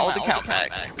give me my old account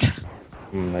back.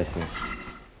 I see.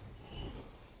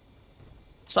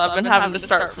 So I've been having to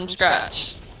start from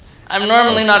scratch. I'm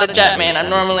normally not a Jet main. I'm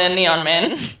normally a Neon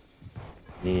main.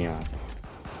 Neon.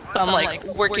 So I'm like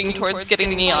working towards getting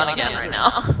Neon again right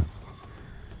now.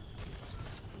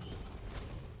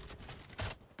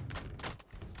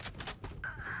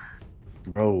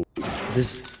 Bro,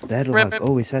 this deadlock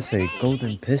always has a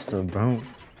golden pistol, bro.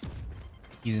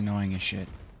 He's annoying as shit.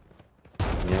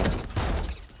 Yeah.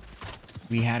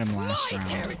 We had him last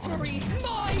round on our team.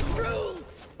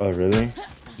 Oh, really?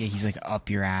 Yeah, he's like up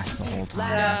your ass the whole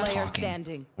time, not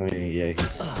talking. I mean, yeah,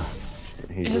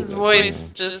 His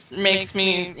voice just makes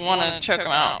me want to choke him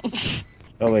out.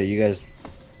 Oh wait, you guys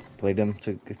played them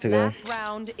together? Last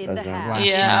round in the Last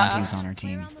Yeah. round he was on our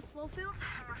team.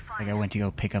 Like I went to go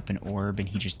pick up an orb and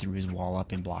he just threw his wall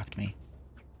up and blocked me.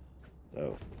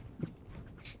 Oh.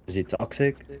 Is he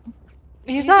toxic?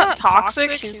 He's not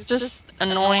toxic, he's just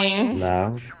annoying.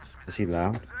 Loud? Is he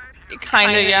loud?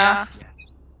 Kinda, yeah.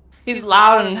 He's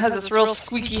loud and has this real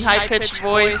squeaky, high-pitched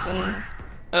voice and...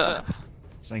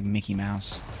 It's like Mickey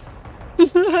Mouse.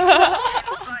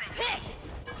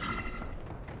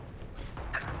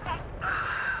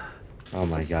 Oh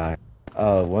my god.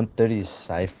 130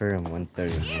 Cypher and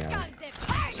 130 Neon.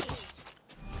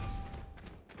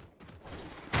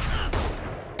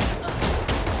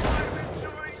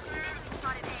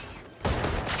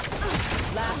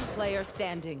 Last player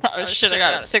standing. Oh shit, I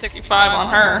got a 65 on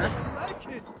her.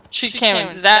 She came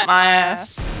and zapped my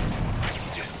ass.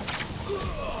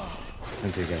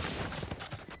 Into you guys.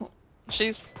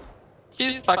 She's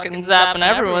fucking zapping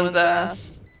everyone's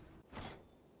ass.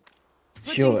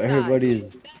 Yo,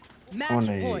 everybody's on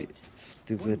a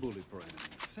stupid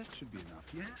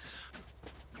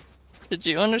Did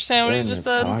you understand what they're he in just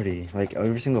a said? party. Like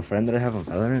every single friend that I have on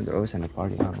Valorant, they're always in a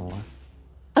party. I don't know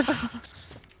why.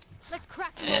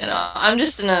 You know, I'm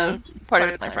just in a party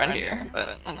with my friend here,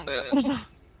 but that's it.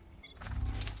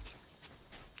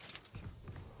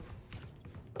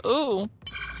 Ooh.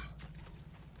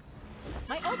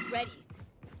 My ult's ready.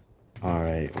 All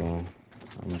right, well,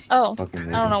 I'm Oh,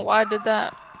 fucking I don't know why I did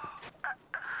that.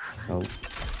 Oh.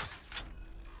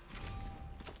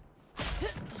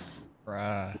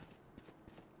 Bruh.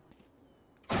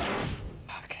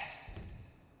 Fuck.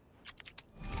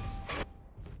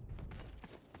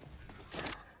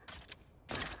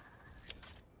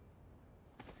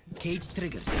 Cage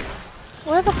triggered.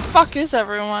 Where the fuck is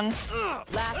everyone?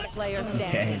 Last player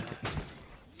standing.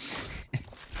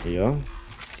 Okay. Yo,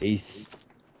 Ace.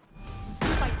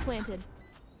 Spike planted.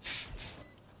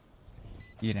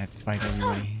 You'd have to fight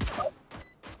everybody.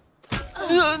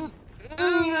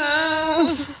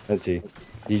 Let's see.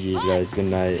 GG's guys. Good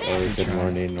night or good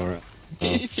morning or.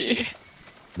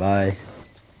 Bye.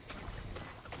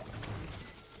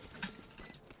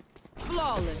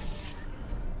 Flawless.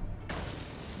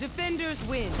 Defenders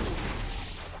win.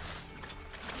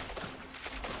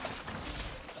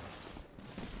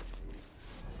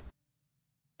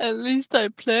 At least I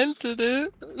planted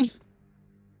it.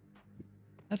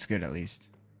 That's good at least.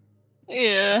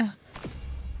 Yeah.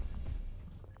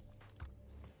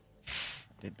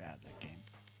 Did bad that game.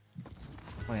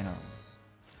 Play another one.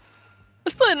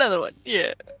 Let's play another one.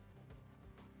 Yeah.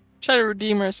 Try to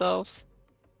redeem ourselves.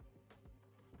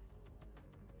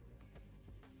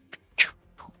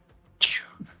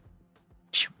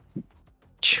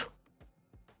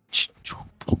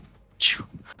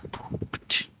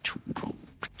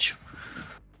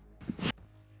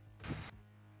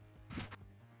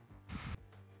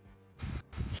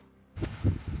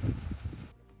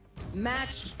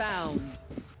 Match found.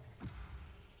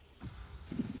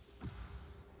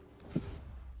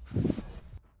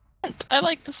 I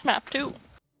like this map too.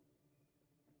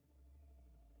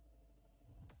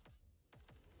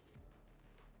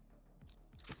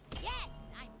 Yes,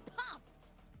 I'm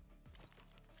pumped.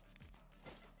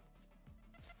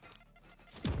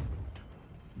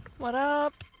 What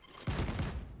up?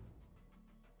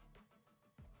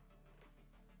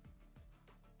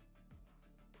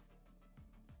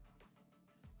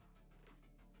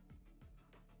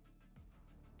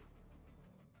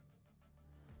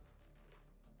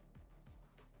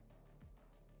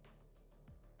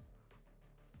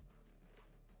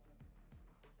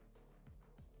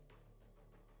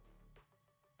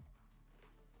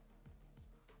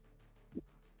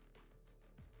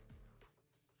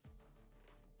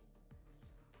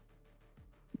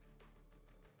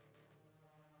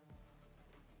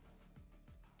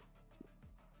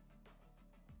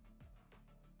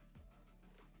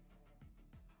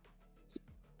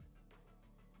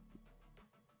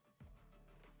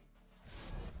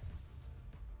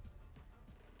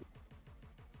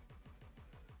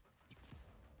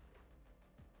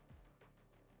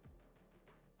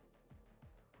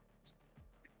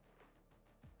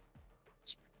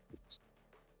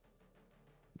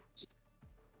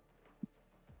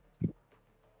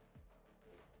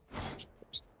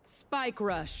 Spike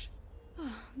rush.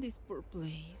 This poor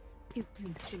place. It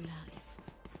clings to life.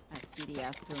 A city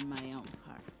after my own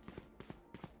heart.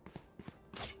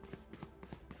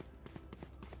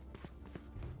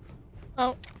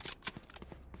 Oh.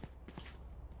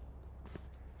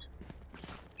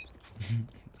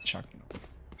 Chuck.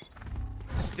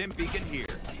 Stim beacon here.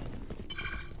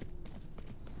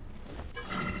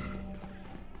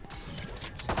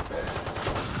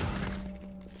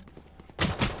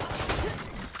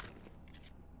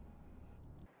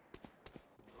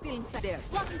 Still inside there.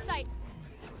 Blocking sight.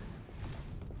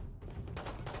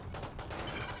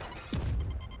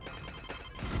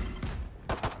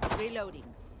 Reloading.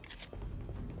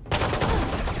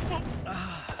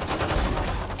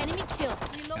 Enemy kill.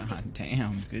 Reloading. God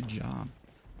damn, good job.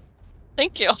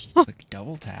 Thank you. Quick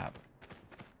double tap.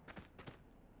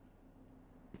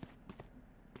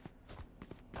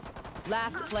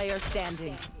 Last player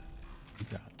standing. You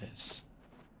got this.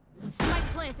 Spike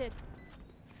planted.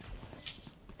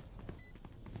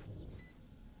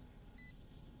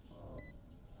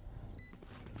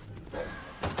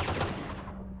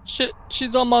 Shit,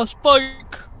 she's on my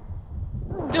spike.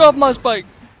 Get off my spike.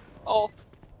 Oh,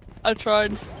 I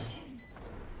tried.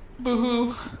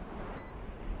 Boo-hoo.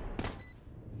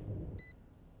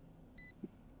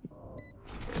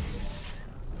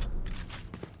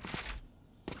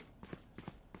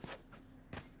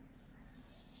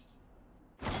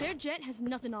 Their jet has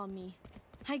nothing on me.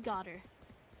 I got her.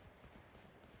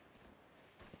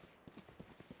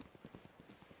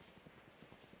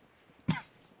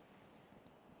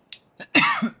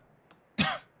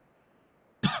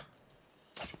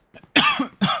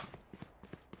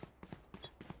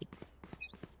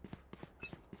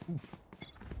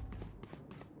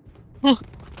 Enemy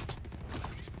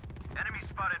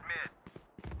spotted mid.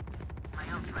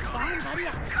 Fire buddy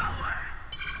out.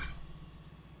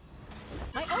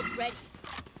 My ult's ready.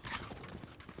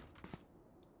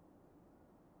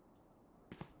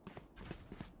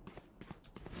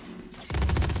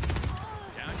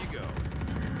 Down you go.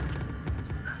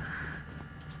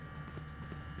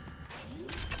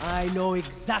 I know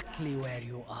exactly where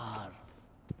you are.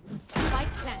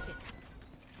 Spike planted.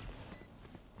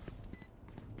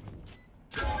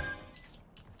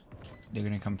 They're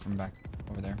gonna come from back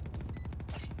over there.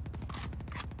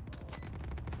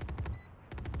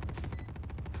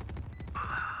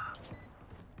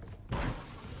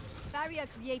 Barrier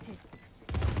created.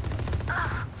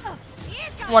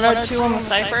 102 on the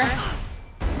Cypher.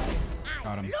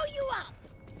 Got him. Blow you up.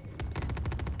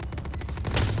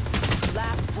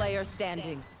 Last player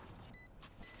standing.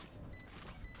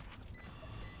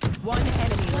 One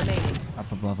enemy remaining. Up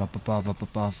above, up above, up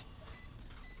above.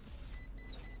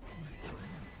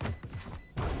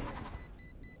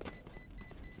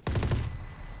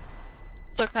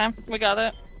 It's okay. We got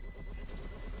it.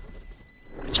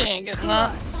 She ain't getting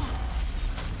that.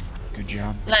 Good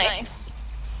job. Nice.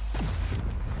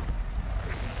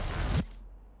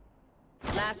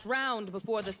 Last round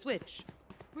before the switch.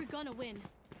 We're gonna win.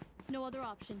 No other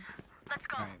option. Let's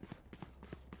go. All right.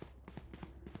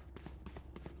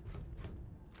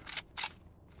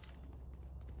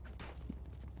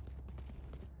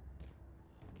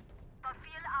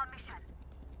 Fulfill our mission.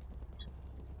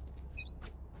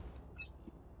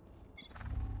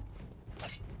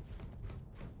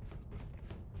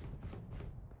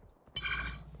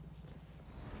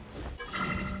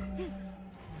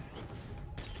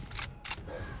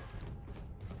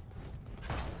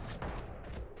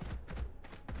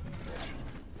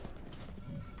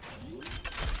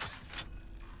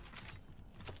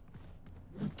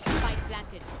 Spike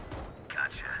planted.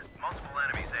 Gotcha. Multiple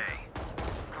enemies, A.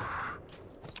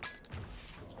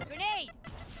 Grenade.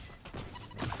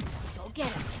 Go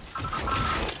get him.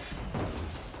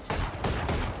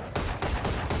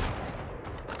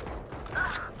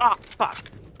 Oh, fuck.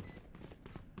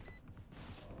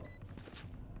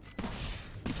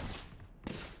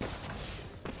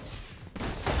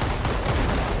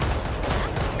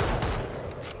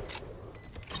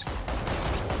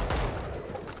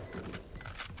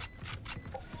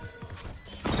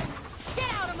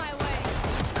 Get out of my way.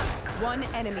 One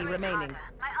enemy remaining.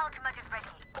 My ultimate is ready.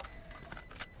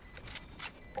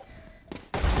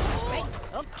 Right.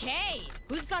 Okay.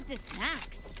 Who's got the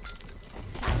snacks?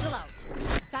 Satchel out.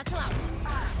 Satchel out.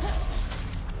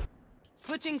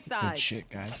 Switching Good sides. shit,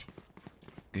 guys.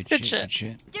 Good Good shit, shit. good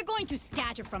shit. They're going to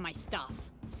scatter from my stuff.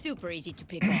 Super easy to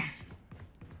pick off.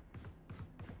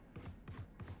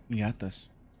 You got this.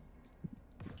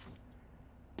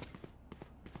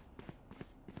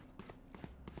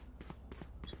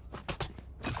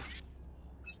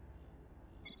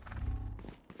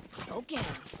 Go get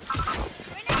him.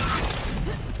 Grenade.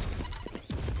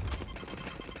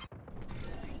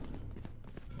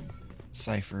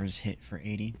 Cypher is hit for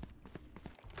 80.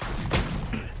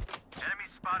 Enemy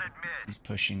spotted mid. He's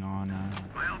pushing on,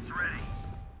 My ult's ready.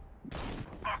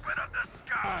 Open up the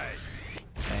sky.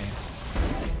 A.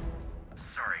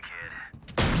 Sorry, kid.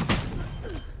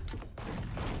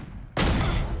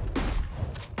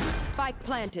 Spike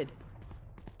planted.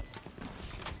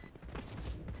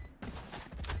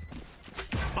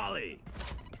 Molly.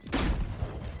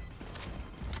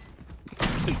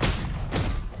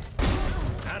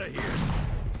 Out of here.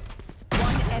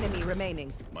 One enemy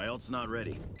remaining. My ult's not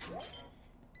ready.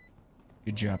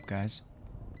 Good job, guys.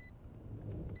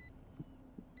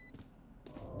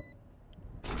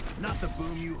 Not the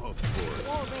boom you hoped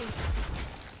for.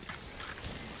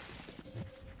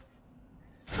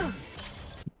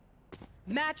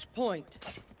 Match point.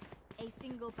 A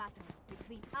single battle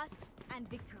between us and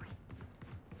victory.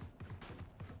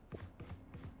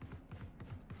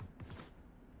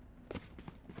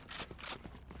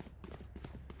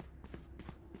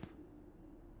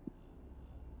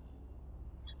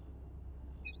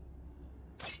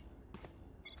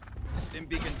 Stim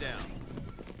beacon down.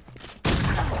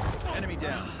 Enemy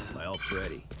down. My ult's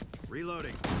ready.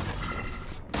 Reloading.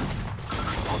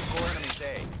 All 4 enemies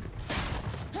A.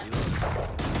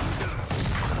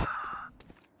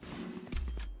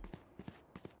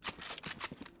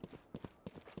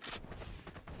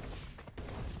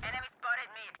 Enemy spotted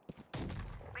mid.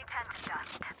 Return to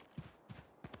dust.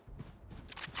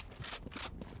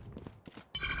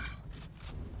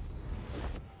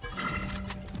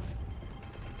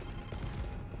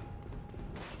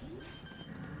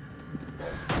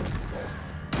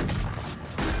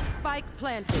 Spike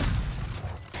planted.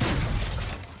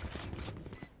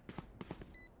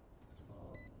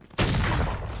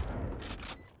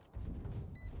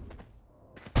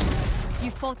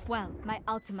 You fought well. My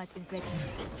ultimate is ready.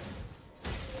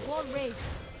 War raised.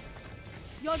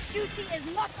 Your duty is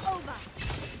not over.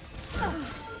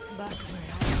 Back where I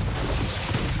am.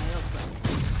 My ultimate.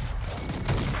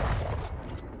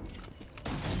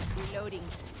 Reloading.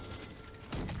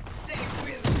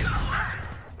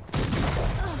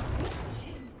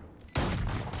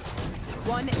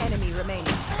 One enemy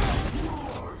remaining.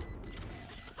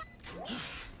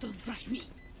 Don't rush me.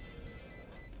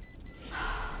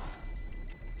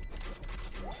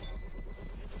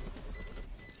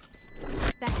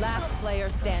 Last player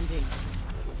standing.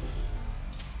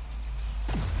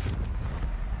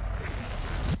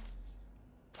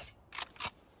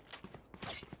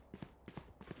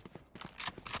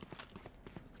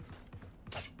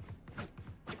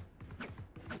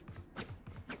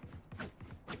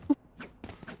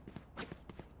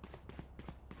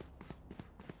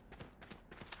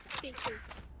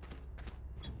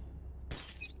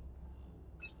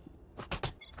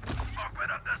 Open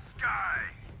up the sky.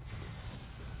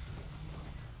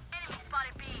 Enemy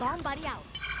spotted B. Bomb buddy out.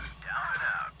 Down and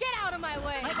out. Get out of my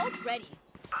way. My ult's ready.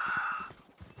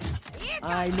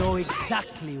 I know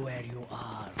exactly where you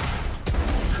are.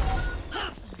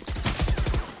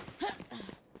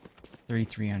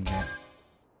 33 on Jet.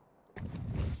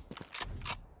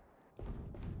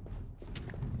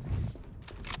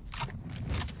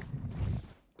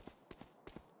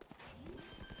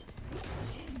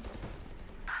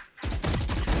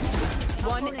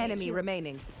 One enemy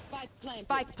remaining.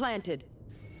 Spike planted.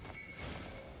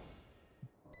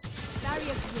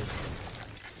 Barrier clear.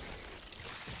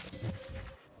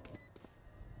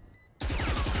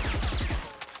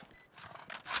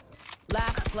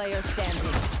 Last player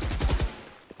standing.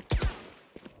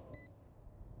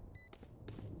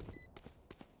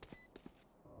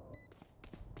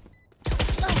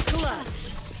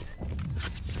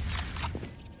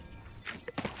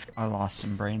 I lost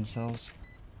some brain cells.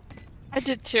 I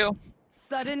did too.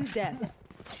 Sudden death.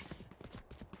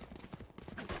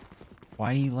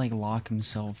 Why do you like lock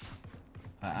himself?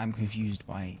 I'm confused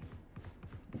by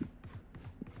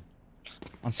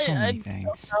on so many things.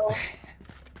 Let's go.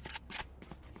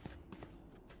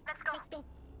 Let's go.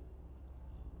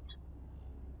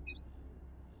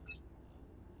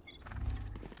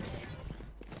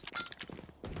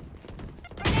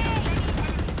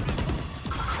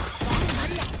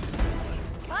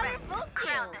 Powerful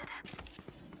kill.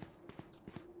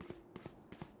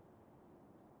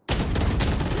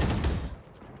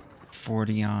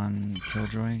 40 on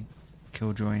Killjoy.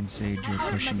 Killjoy and Sage are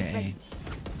pushing to A.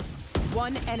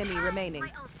 One enemy remaining.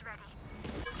 My ult's ready.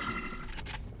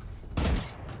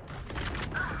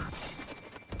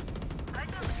 I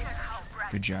don't care how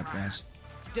bright. Good job, guys.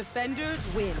 Defenders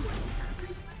win.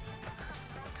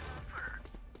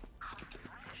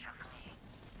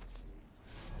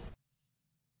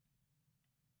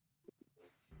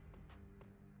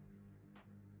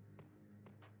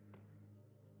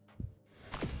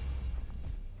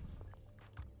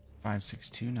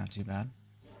 562, not too bad.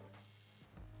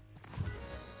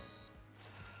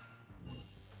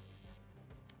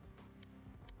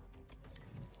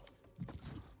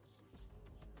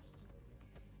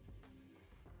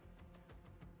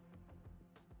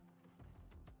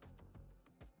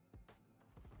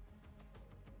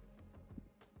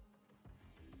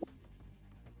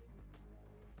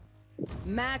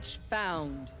 Match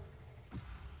found.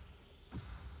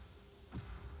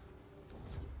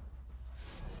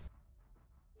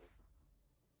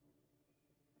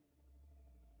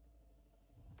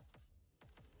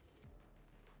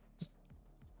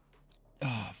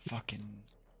 Oh, fucking.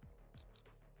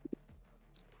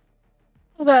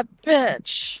 That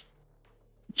bitch.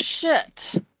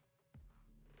 Shit.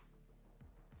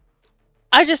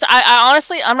 I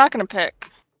honestly, I'm not gonna pick.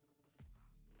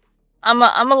 I'm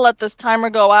gonna let this timer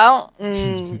go out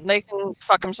and they can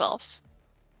fuck themselves.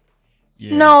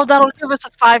 Yeah. No, that'll give us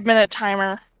a 5-minute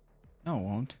timer. No, it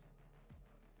won't.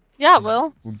 Yeah, it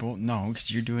will. We're both no, because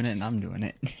you're doing it and I'm doing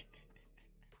it.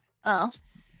 Oh,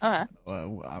 okay.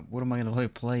 What am I gonna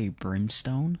play?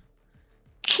 Brimstone?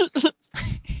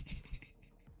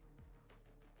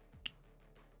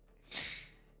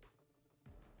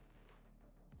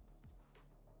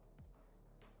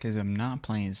 Because I'm not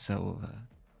playing Sova.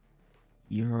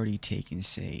 You're already taking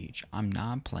Sage. I'm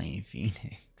not playing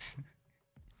Phoenix.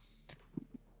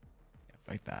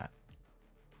 Like that.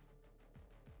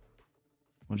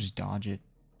 We'll just dodge it.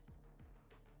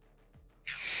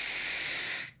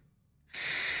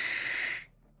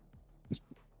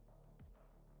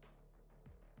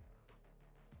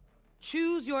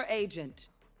 Choose your agent.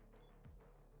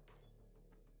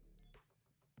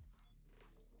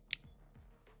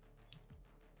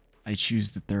 I choose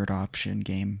the third option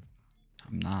game.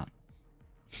 I'm not.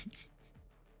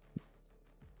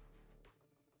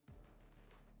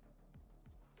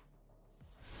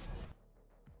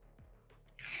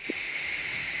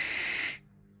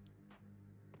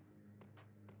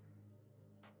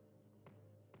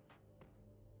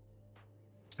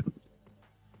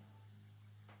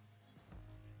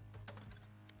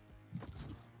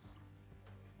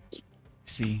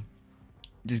 See,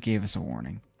 just gave us a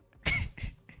warning.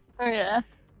 Oh yeah.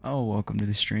 Oh, welcome to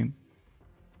the stream.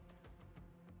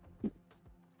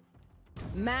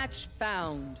 Match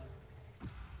found.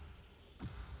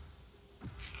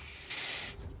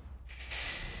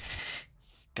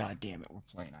 God damn it, we're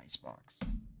playing Icebox.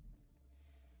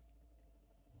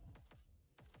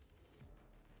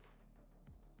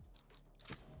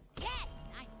 Yes,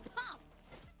 I'm pumped.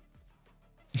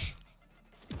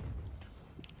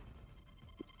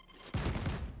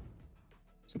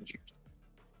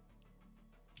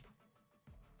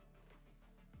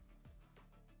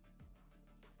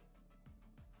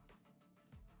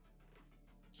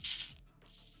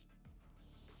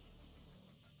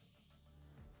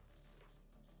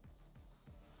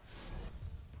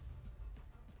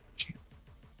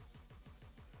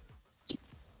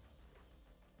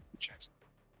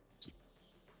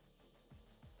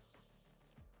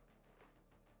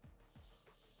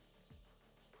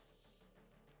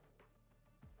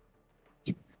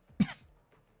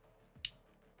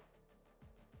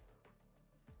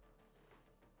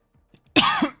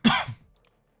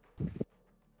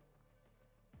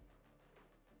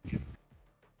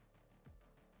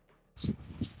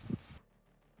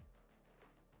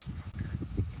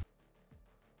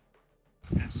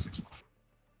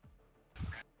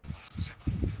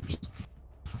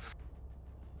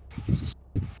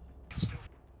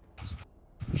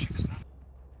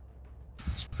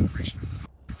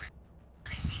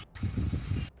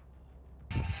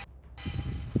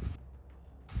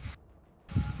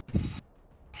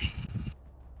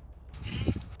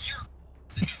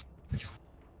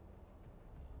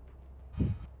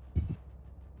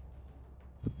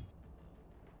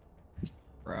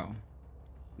 Bro,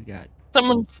 we got...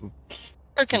 Someone's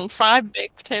cooking 5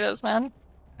 baked potatoes, man.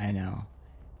 I know.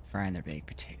 Frying their baked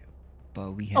potato.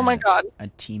 But we have Oh my god. a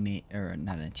teammate, or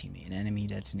not a teammate, an enemy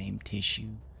that's named Tissue.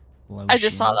 Lotion. I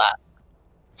just saw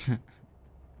that.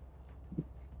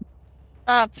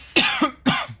 That's...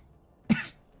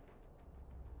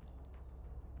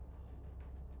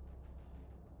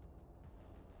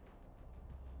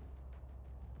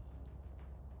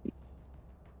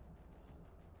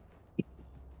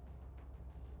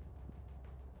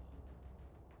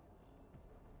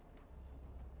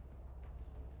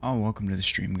 Oh, welcome to the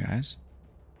stream, guys.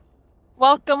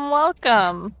 Welcome,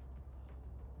 welcome.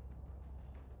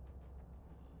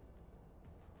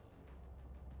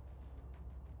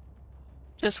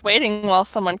 Just waiting while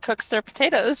someone cooks their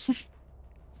potatoes.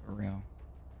 For real.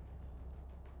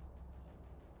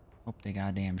 Hope they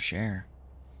goddamn share.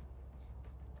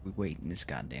 We waiting this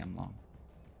goddamn long.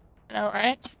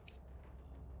 Alright.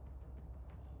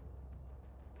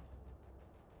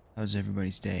 How's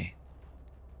everybody's day?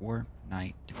 Or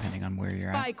night, depending on where you're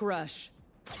at. Spike rush.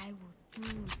 I will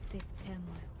soothe this turmoil.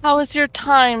 How has your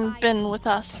time been with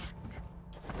us?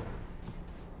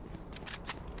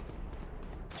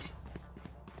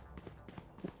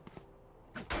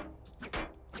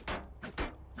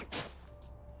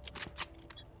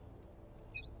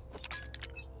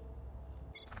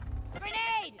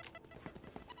 Grenade!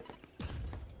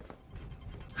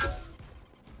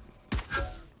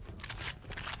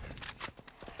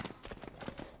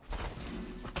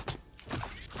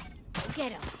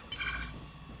 Get him.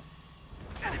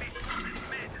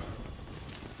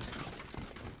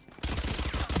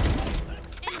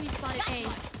 Enemy spotted A.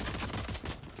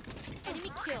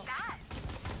 Enemy kill.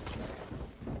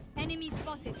 Enemy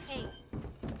spotted A.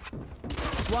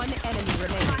 One enemy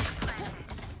remaining.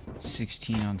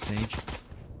 16 on Sage.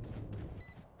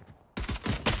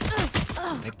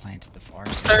 They planted the far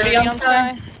side. 30 on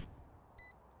Sky.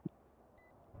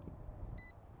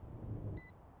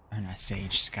 Or not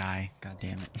Sage, Sky. God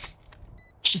damn it.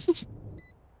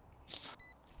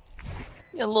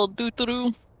 You little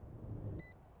doo-doo.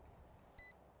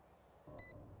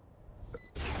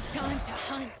 Time to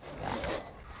hunt.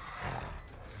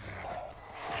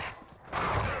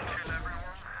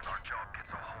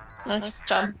 Nice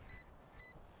job.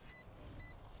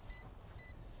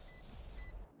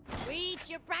 Reach,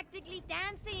 you're practically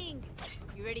dancing.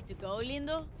 You ready to go,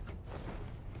 Lindo?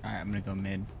 Alright, I'm gonna go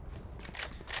mid.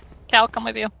 Cal, come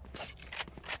with you.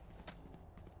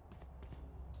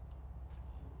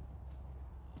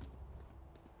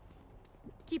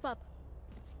 Keep up.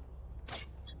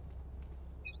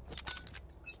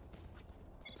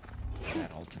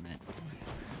 That ultimate.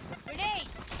 Grenade!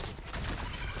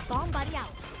 Bomb buddy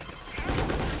out.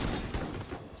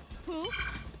 Who?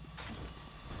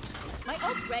 My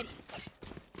ult's ready.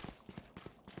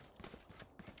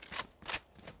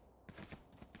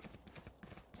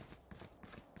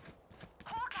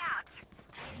 Hawk out.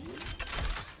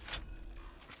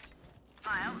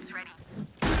 My ult's ready.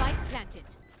 Spike planted.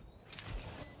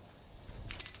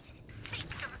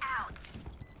 System out.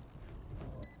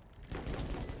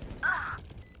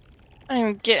 I didn't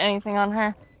even get anything on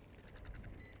her.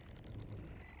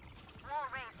 Wall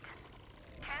raised.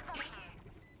 Careful here.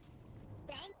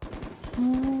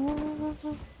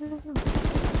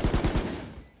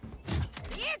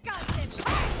 Here comes the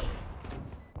party!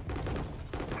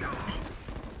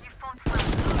 You fought well.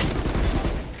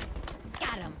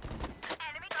 Got him.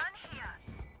 Enemy gun here.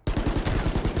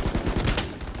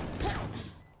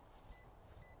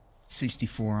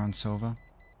 64 on Sova.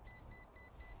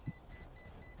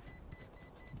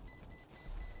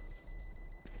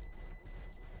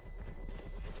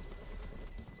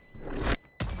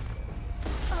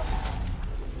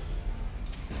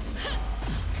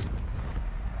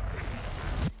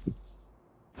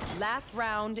 Last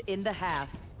round in the half.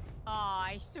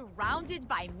 Surrounded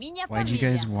by minha Why'd you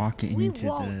guys walk We into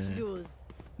won't lose.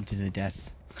 the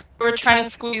death? We were trying to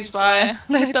squeeze by.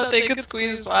 They thought they could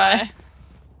squeeze by.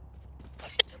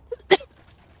 Hit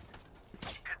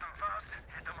them fast,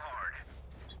 hit them hard.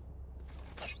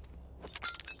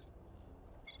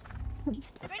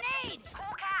 Grenade!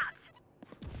 Hawk out.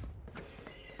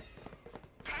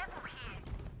 Careful here.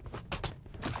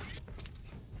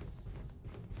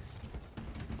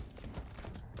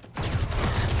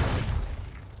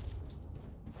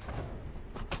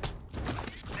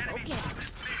 Okay.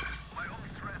 My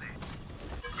ult's ready.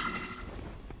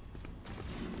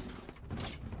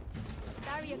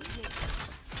 Barrier clear.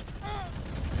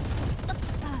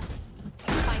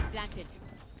 Spike planted.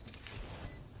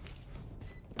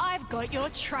 I've got your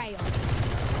trail.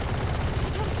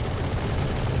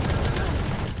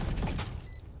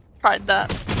 Tried that.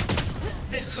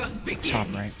 Top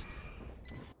right.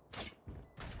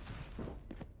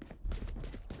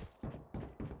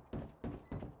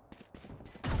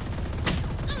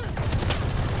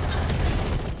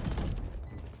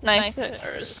 Nice.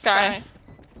 Or Sky.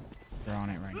 They're on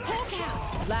it right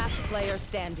now. Last player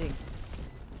standing.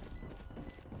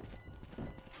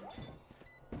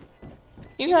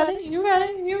 You got it, you got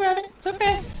it, you got it. It's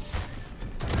okay.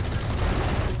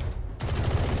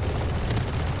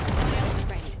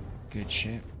 Good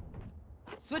shit.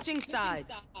 Switching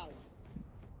sides.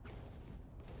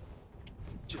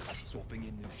 Just swapping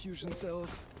in new fusion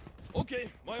cells.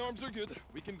 Okay, my arms are good.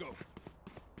 We can go.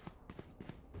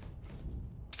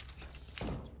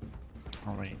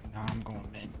 Alright, now I'm going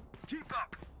mid. Keep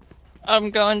up.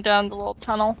 I'm going down the little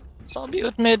tunnel, so I'll be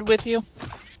with mid with you.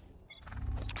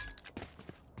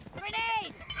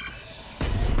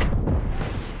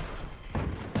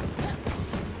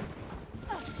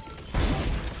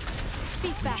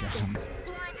 job.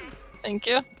 Thank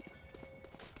you.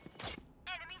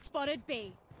 Spotted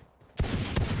B.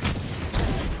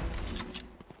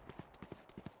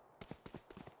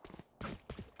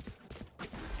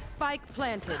 Spike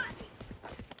planted.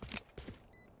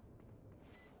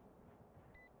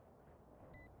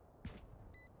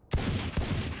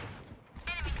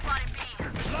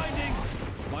 Blinding!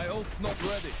 My ult's not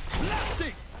ready.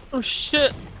 Blasting! Oh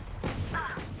shit.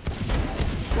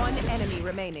 One enemy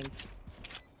remaining.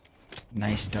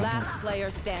 Nice double. Last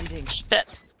player standing. Shit.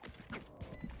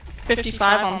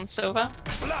 55 on Sova.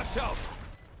 Flash out!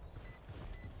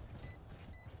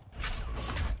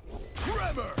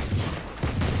 Trevor!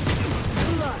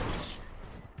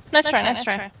 Nice try, nice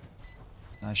try.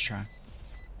 Nice try.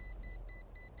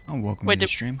 Oh, welcome Wait, to the did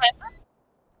stream.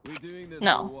 We doing this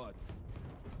No. or what?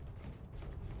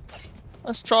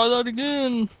 Let's try that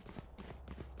again.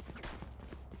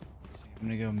 I'm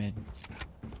gonna go mid.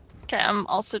 Okay, I'm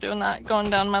also doing that, going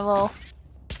down my little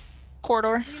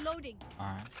corridor. Reloading.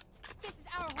 Alright. This is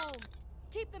our home.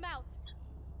 Keep them out.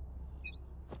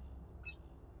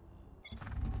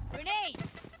 Grenade.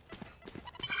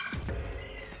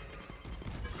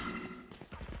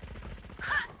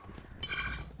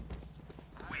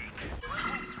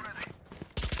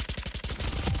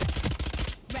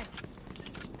 Rest.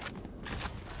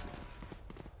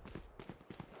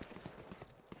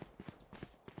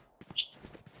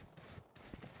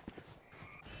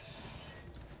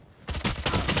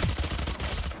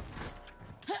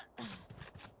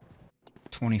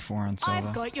 24 on Sova.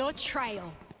 I've got your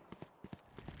trail.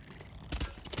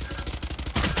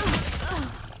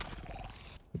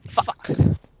 Fuck.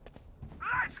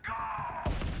 Let's go!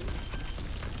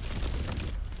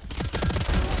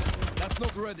 That's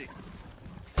not ready.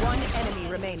 One enemy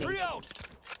remaining. 3 out!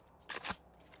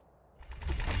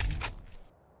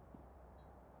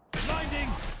 Blinding!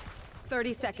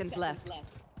 30 seconds left.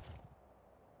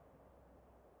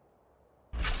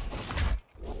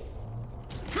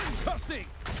 Concussing!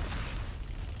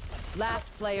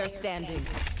 Last player standing.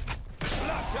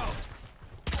 Flash out!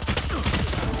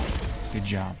 Good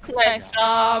job. Nice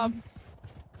job.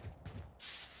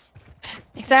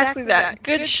 Exactly that.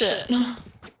 Good shit.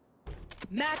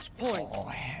 Match point. Oh,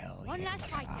 hell One yeah, last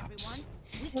fight, Pops.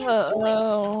 everyone. We can do it.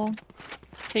 Oh.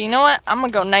 Okay, you know what? I'm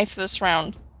gonna go knife this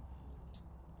round.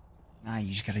 Nah,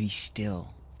 you just gotta be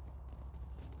still.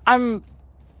 I'm.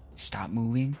 Stop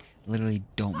moving. Literally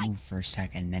don't move for a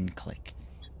second, then click.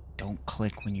 Don't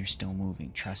click when you're still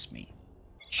moving, trust me.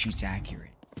 Shoot's accurate.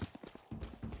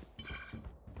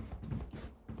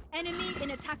 Enemy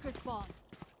in attacker spawn.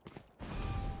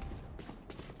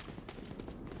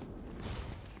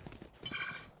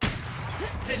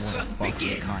 What a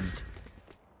fucking cunt.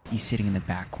 He's sitting in the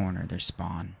back corner, their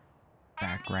spawn.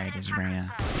 Back right is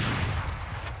Reyna.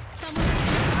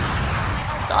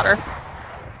 Got her.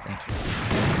 Thank you.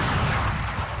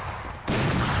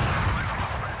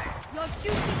 Your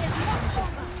duty is not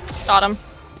over. Got him.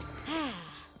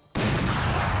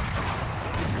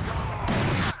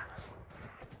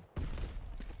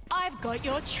 I've got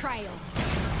your trail.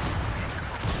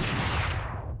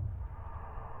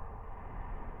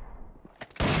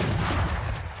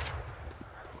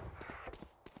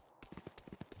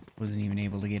 Wasn't even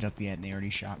able to get up yet and they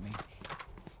already shot me.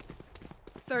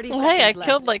 30 Well, hey, I seconds left.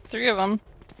 killed like 3 of them.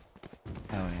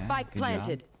 Oh yeah. Spike good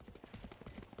planted. Job.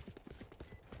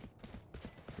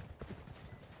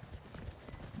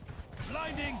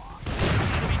 Blinding!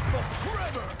 Enemy spot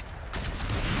forever!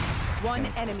 One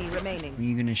enemy remaining. When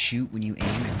you're gonna shoot, when you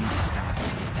aim, at least stop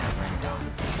and hit that red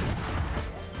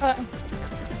dot.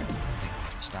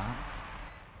 Stop.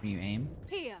 When you aim.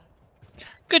 Here.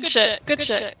 Good shit. Good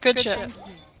shit. Good shit.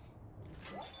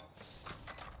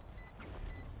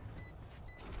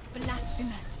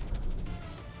 Blasphemous.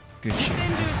 Good shit,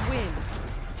 Defenders guys. win.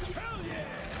 Hell yeah!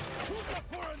 Who's up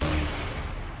for a knee?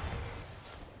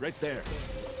 Right there.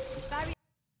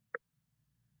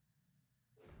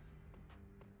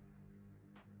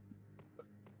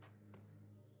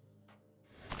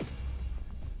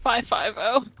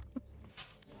 550.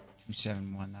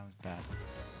 271, that was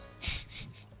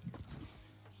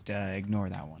bad. Ignore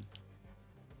that one.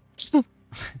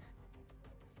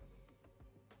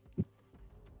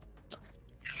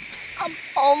 I'm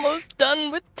almost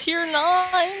done with tier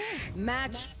 9.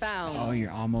 Match found. Oh,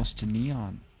 you're almost to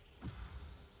neon.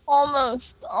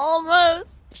 Almost.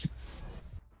 Almost.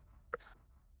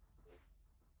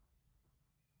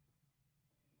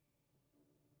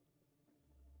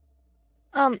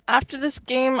 After this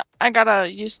game, I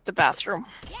gotta use the bathroom.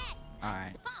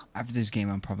 Alright. After this game,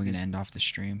 I'm probably gonna end off the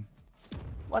stream.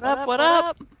 What up? What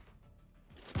up?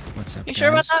 What's up, You guys? sure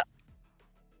about that?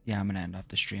 Yeah, I'm gonna end off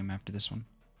the stream after this one.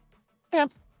 Yeah.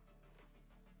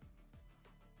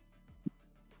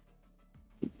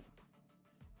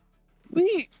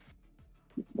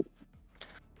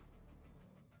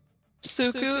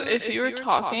 Suku, if you were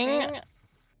talking,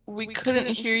 we couldn't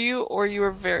hear you, or you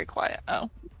were very quiet. Oh.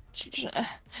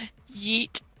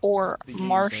 Yeet or The game's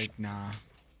Marsh. like, nah.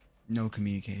 No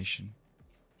communication.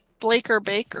 Blaker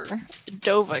Baker.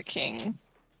 Dova King.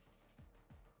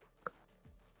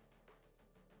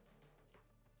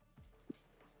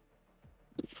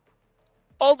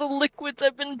 All the liquids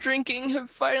I've been drinking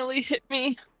have finally hit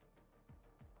me.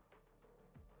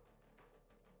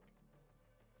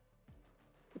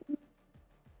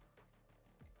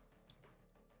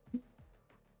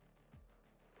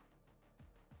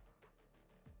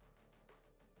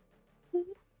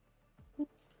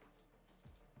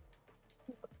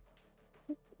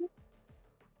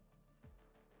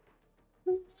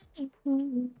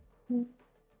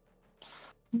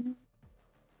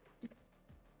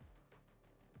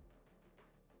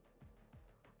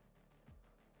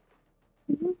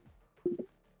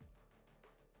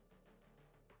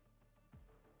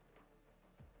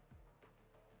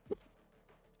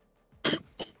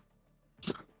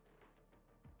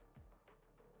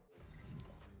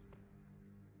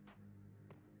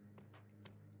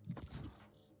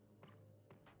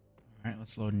 Alright,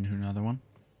 let's load into another one.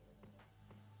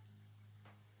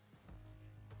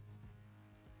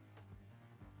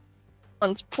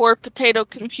 One's poor potato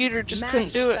computer just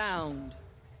couldn't do it. Found.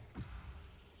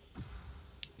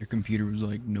 Your computer was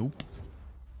like, nope.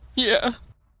 Yeah.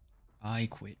 I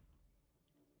quit.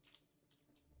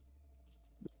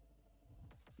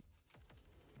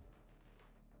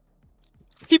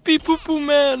 Pee pee poo poo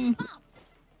man.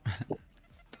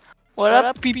 What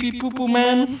up, pee pee poo poo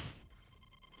man?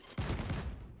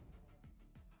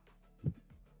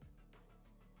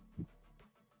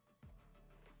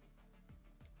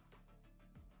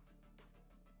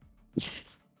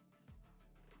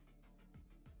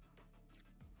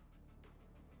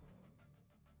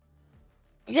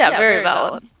 Yeah, very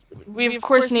valid. We of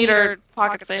course need our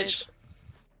pocket sage.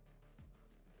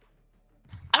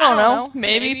 I don't know.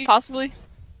 Maybe, possibly.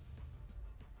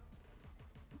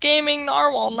 Gaming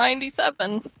Narwhal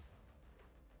 97.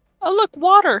 Oh look,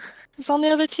 Water is on the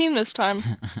other team this time.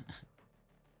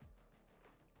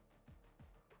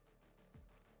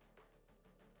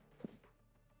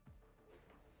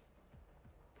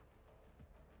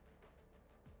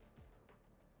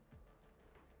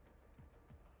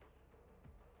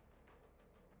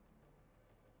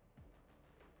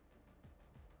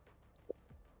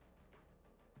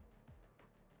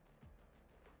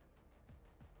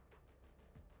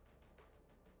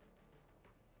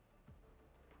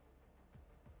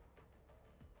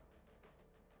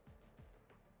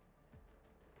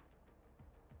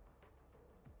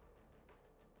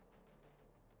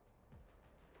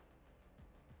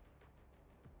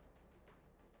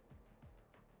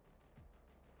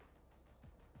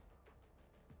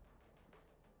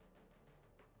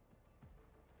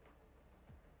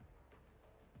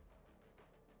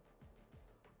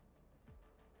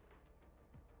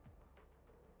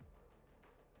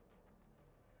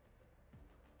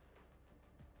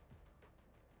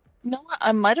 You know what?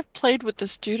 I might have played with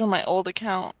this dude on my old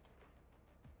account.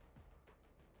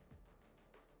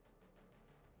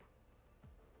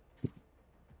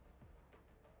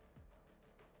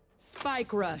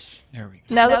 Spike rush. There we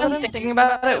go. Now that I'm thinking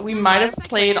about it, we might have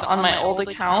played on my old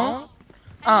account.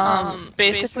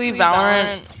 Basically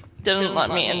Valorant didn't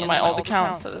let me into my old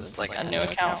account, so this is like a new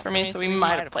account for me, so we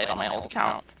might have played on my old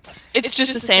account. It's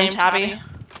just the same tabby.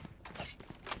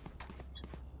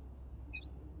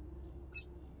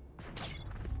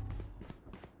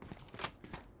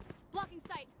 Blocking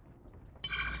sight.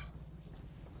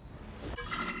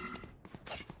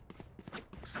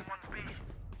 Someone's B.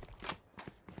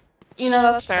 You know,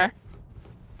 that's fair.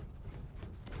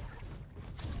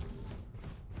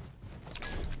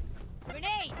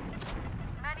 Grenade.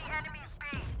 Many enemies B.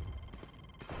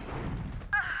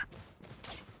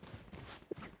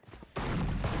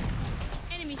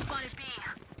 Enemy spotted B.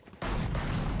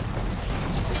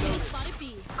 Enemy spotted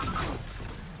B.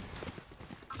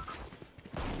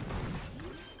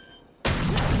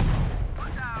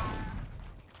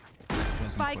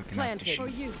 Spike planted. For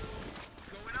you.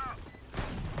 Going up.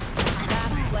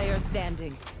 Last player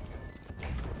standing.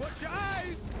 Watch your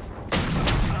eyes!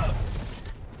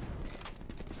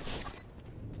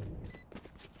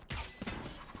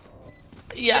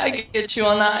 Yeah, I get you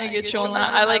on that. I get you on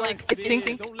that. I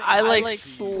think I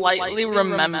slightly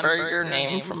remember your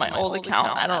name from my old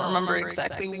account. I don't remember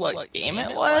exactly what game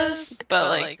it was,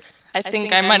 but I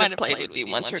think I might have played with you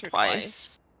once or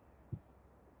twice.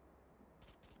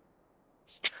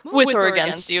 With or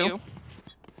against you.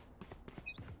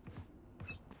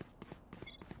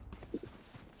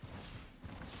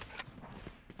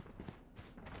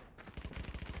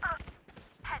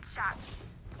 Headshot.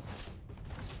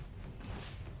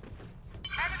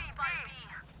 Enemy by B.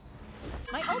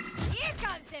 My ult. Here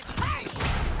comes the party.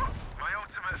 My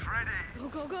ultimate's ready. Go,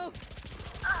 go, go.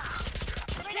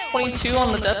 22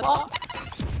 on the deadlock.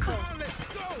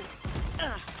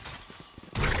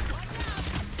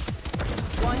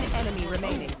 One enemy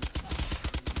remaining.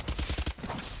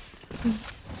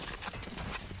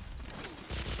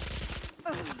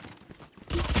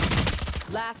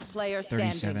 Last player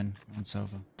standing. 37 on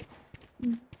Sova.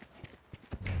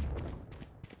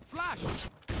 Flash!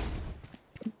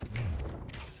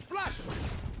 Flash!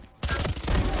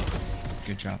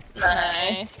 Good job.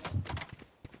 Nice.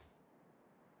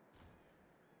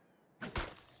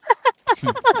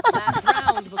 Last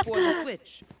round before the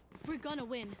switch. We're gonna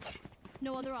win.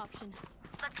 No other option.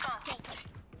 Let's go.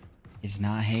 It's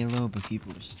not Halo, but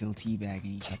people are still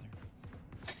teabagging each other.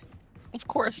 Of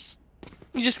course.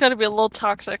 You just gotta be a little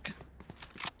toxic.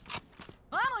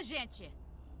 Vamos, gente.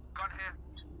 Gun here.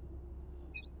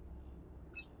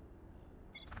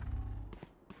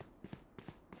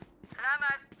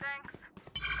 Salamat. Thanks.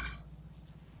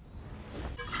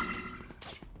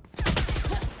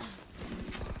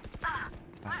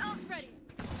 My ult's ready.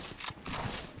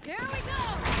 Here we go.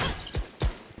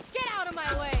 Get out of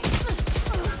my way.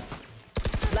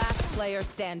 Last player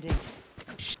standing.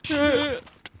 Shit.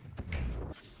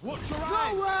 Watch your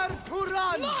eyes! Nowhere to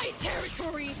run! My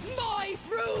territory, my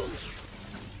rules.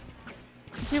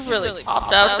 He really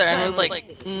popped out there and was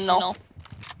like, no.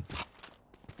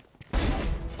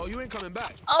 Oh, you ain't coming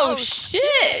back. Oh shit,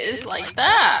 it's like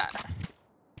that.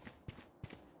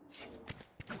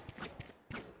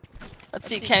 Let's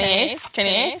see, can he ace? Can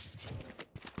he ace?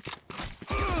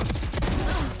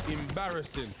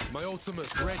 Embarrassing. My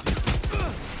ultimate's ready.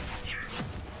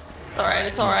 It's alright,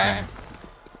 it's alright.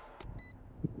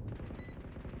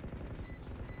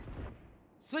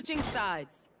 Switching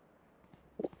sides.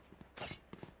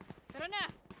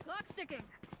 Clock sticking.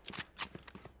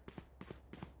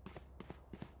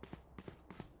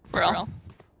 For real.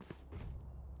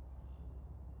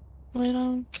 We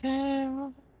don't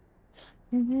care.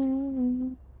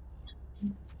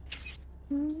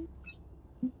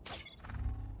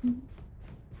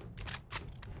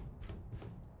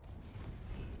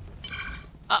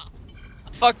 Ah,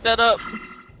 I fucked that up.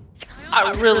 I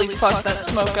really fucked that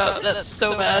smoke up. That's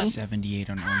so bad. 78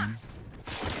 on Omen.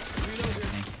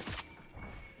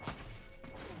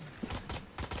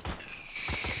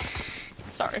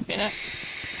 Sorry, Phoenix.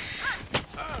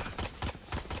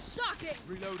 Shocking.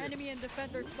 Reloading. Enemy and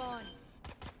defender spawn.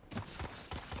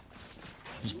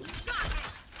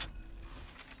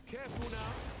 Careful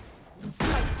now.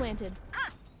 Spike planted.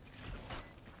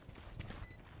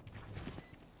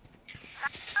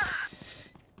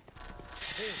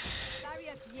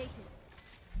 Barrier created.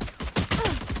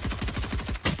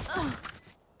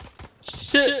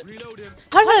 Shit. Reloading.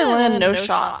 How did I land no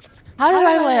shots? How did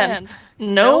I land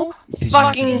no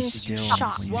fucking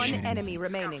shots? One enemy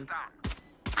remaining.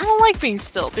 I don't like being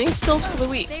still. Being still's for the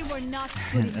weak. They were not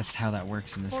good enough. That's how that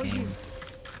works in this game.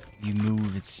 You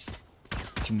move, it's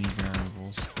too many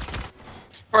variables.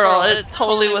 Bro, it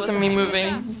totally wasn't me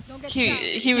moving.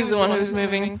 He was the one who was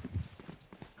moving.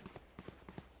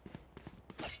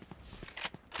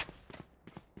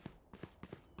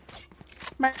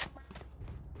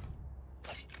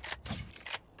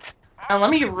 And let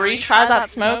me retry that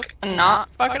smoke and not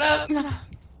fuck it up.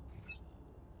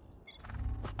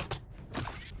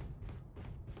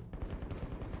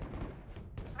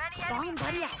 Bomb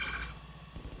buddy out.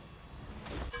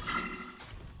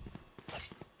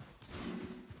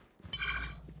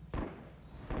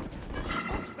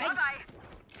 Bye-bye.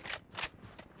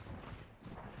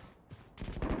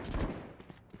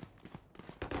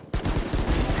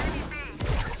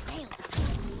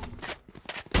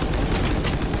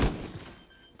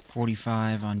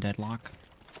 45 on Deadlock.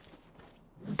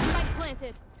 Spike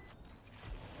planted.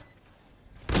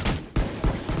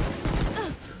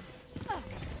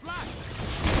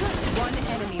 One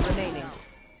enemy remaining.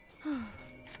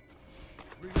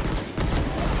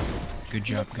 Good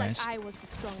job, Looks guys. like I was the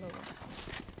stronger one.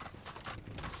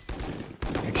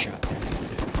 Good shot, Tabby.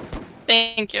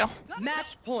 Thank you.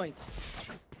 Match point.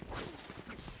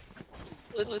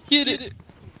 Let's get it.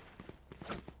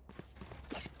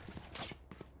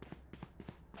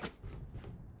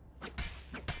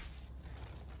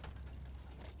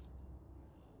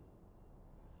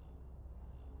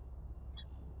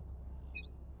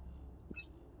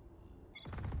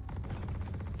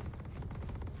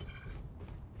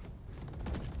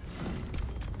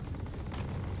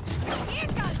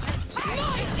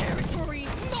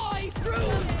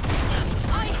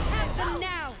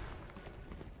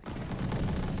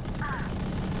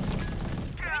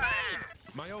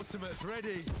 ultimate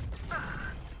ready.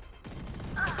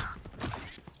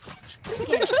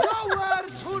 Nowhere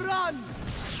to run.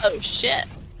 Oh shit.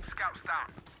 Scouts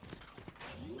down.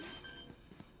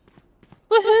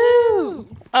 Woohoo!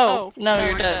 Oh, no,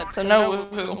 you're dead, so no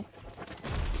woohoo.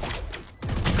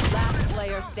 Last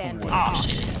player standing. Oh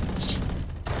shit.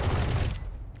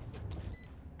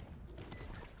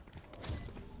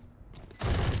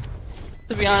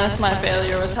 To be honest, my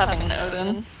failure was having an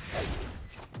Odin.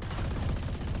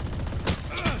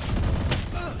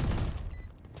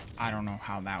 I don't know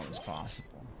how that was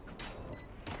possible.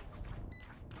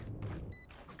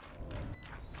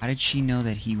 How did she know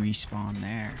that he respawned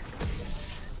there?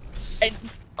 I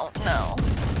don't know.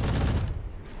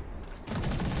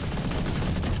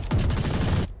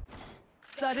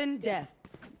 Sudden death.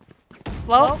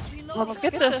 Well, let's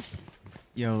get this.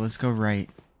 Yo, let's go right.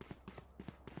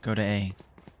 Go to A.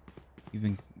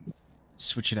 Even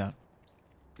switch it up.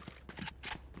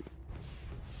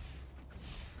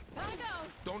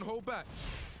 Don't hold back.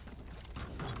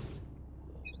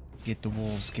 Get the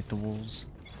wolves, get the wolves.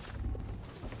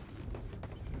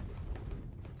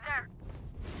 There.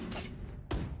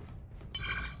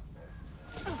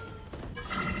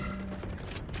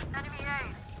 Enemy A.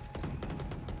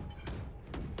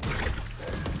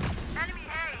 Enemy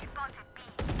A spotted B.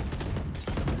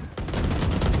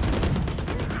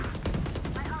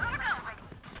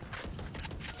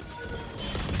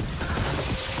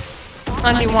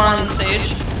 91 on the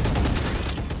stage.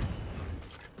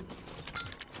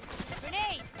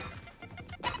 Grenade!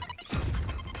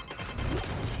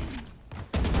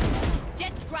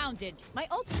 Jet's grounded. My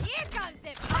ult. Here comes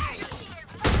the fire!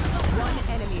 One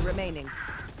enemy remaining.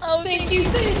 Oh, thank you,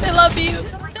 Sage. I love you.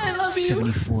 I love you.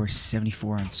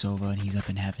 74 on Sova, and he's up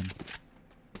in heaven.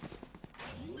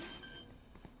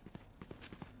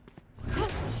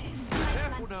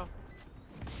 Careful now.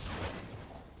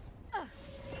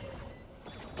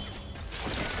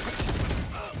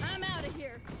 I'm out of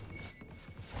here.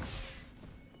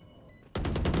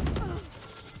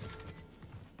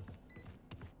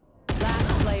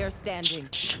 Last player standing.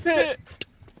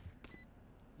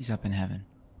 He's up in heaven.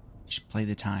 Just play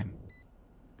the time.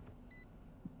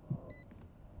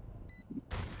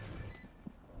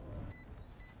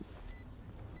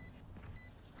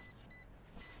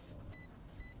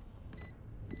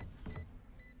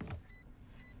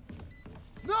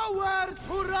 Nowhere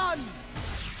to run.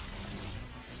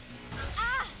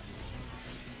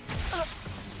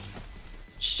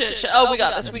 Shit. Oh, we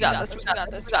got this. We got this. We got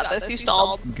this. We got this. You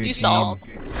stalled. Good You stalled.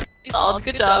 game. You stalled.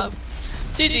 Good job.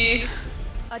 GG.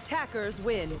 Attackers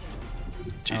win.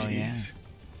 Oh yeah.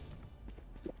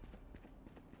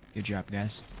 Good job,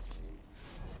 guys.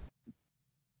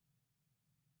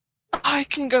 I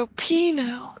can go pee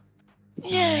now.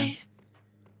 Yay.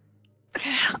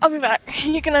 Okay, I'll be back.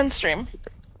 You can end stream.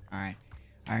 Alright.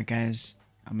 Alright, guys.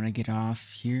 I'm gonna get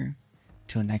off here.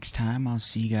 Till next time, I'll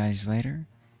see you guys later.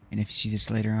 And if you see this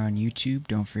later on YouTube,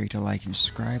 don't forget to like and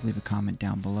subscribe, leave a comment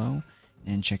down below,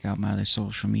 and check out my other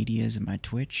social medias and my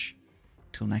Twitch.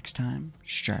 Till next time,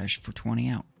 Strategy for 20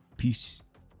 out. Peace.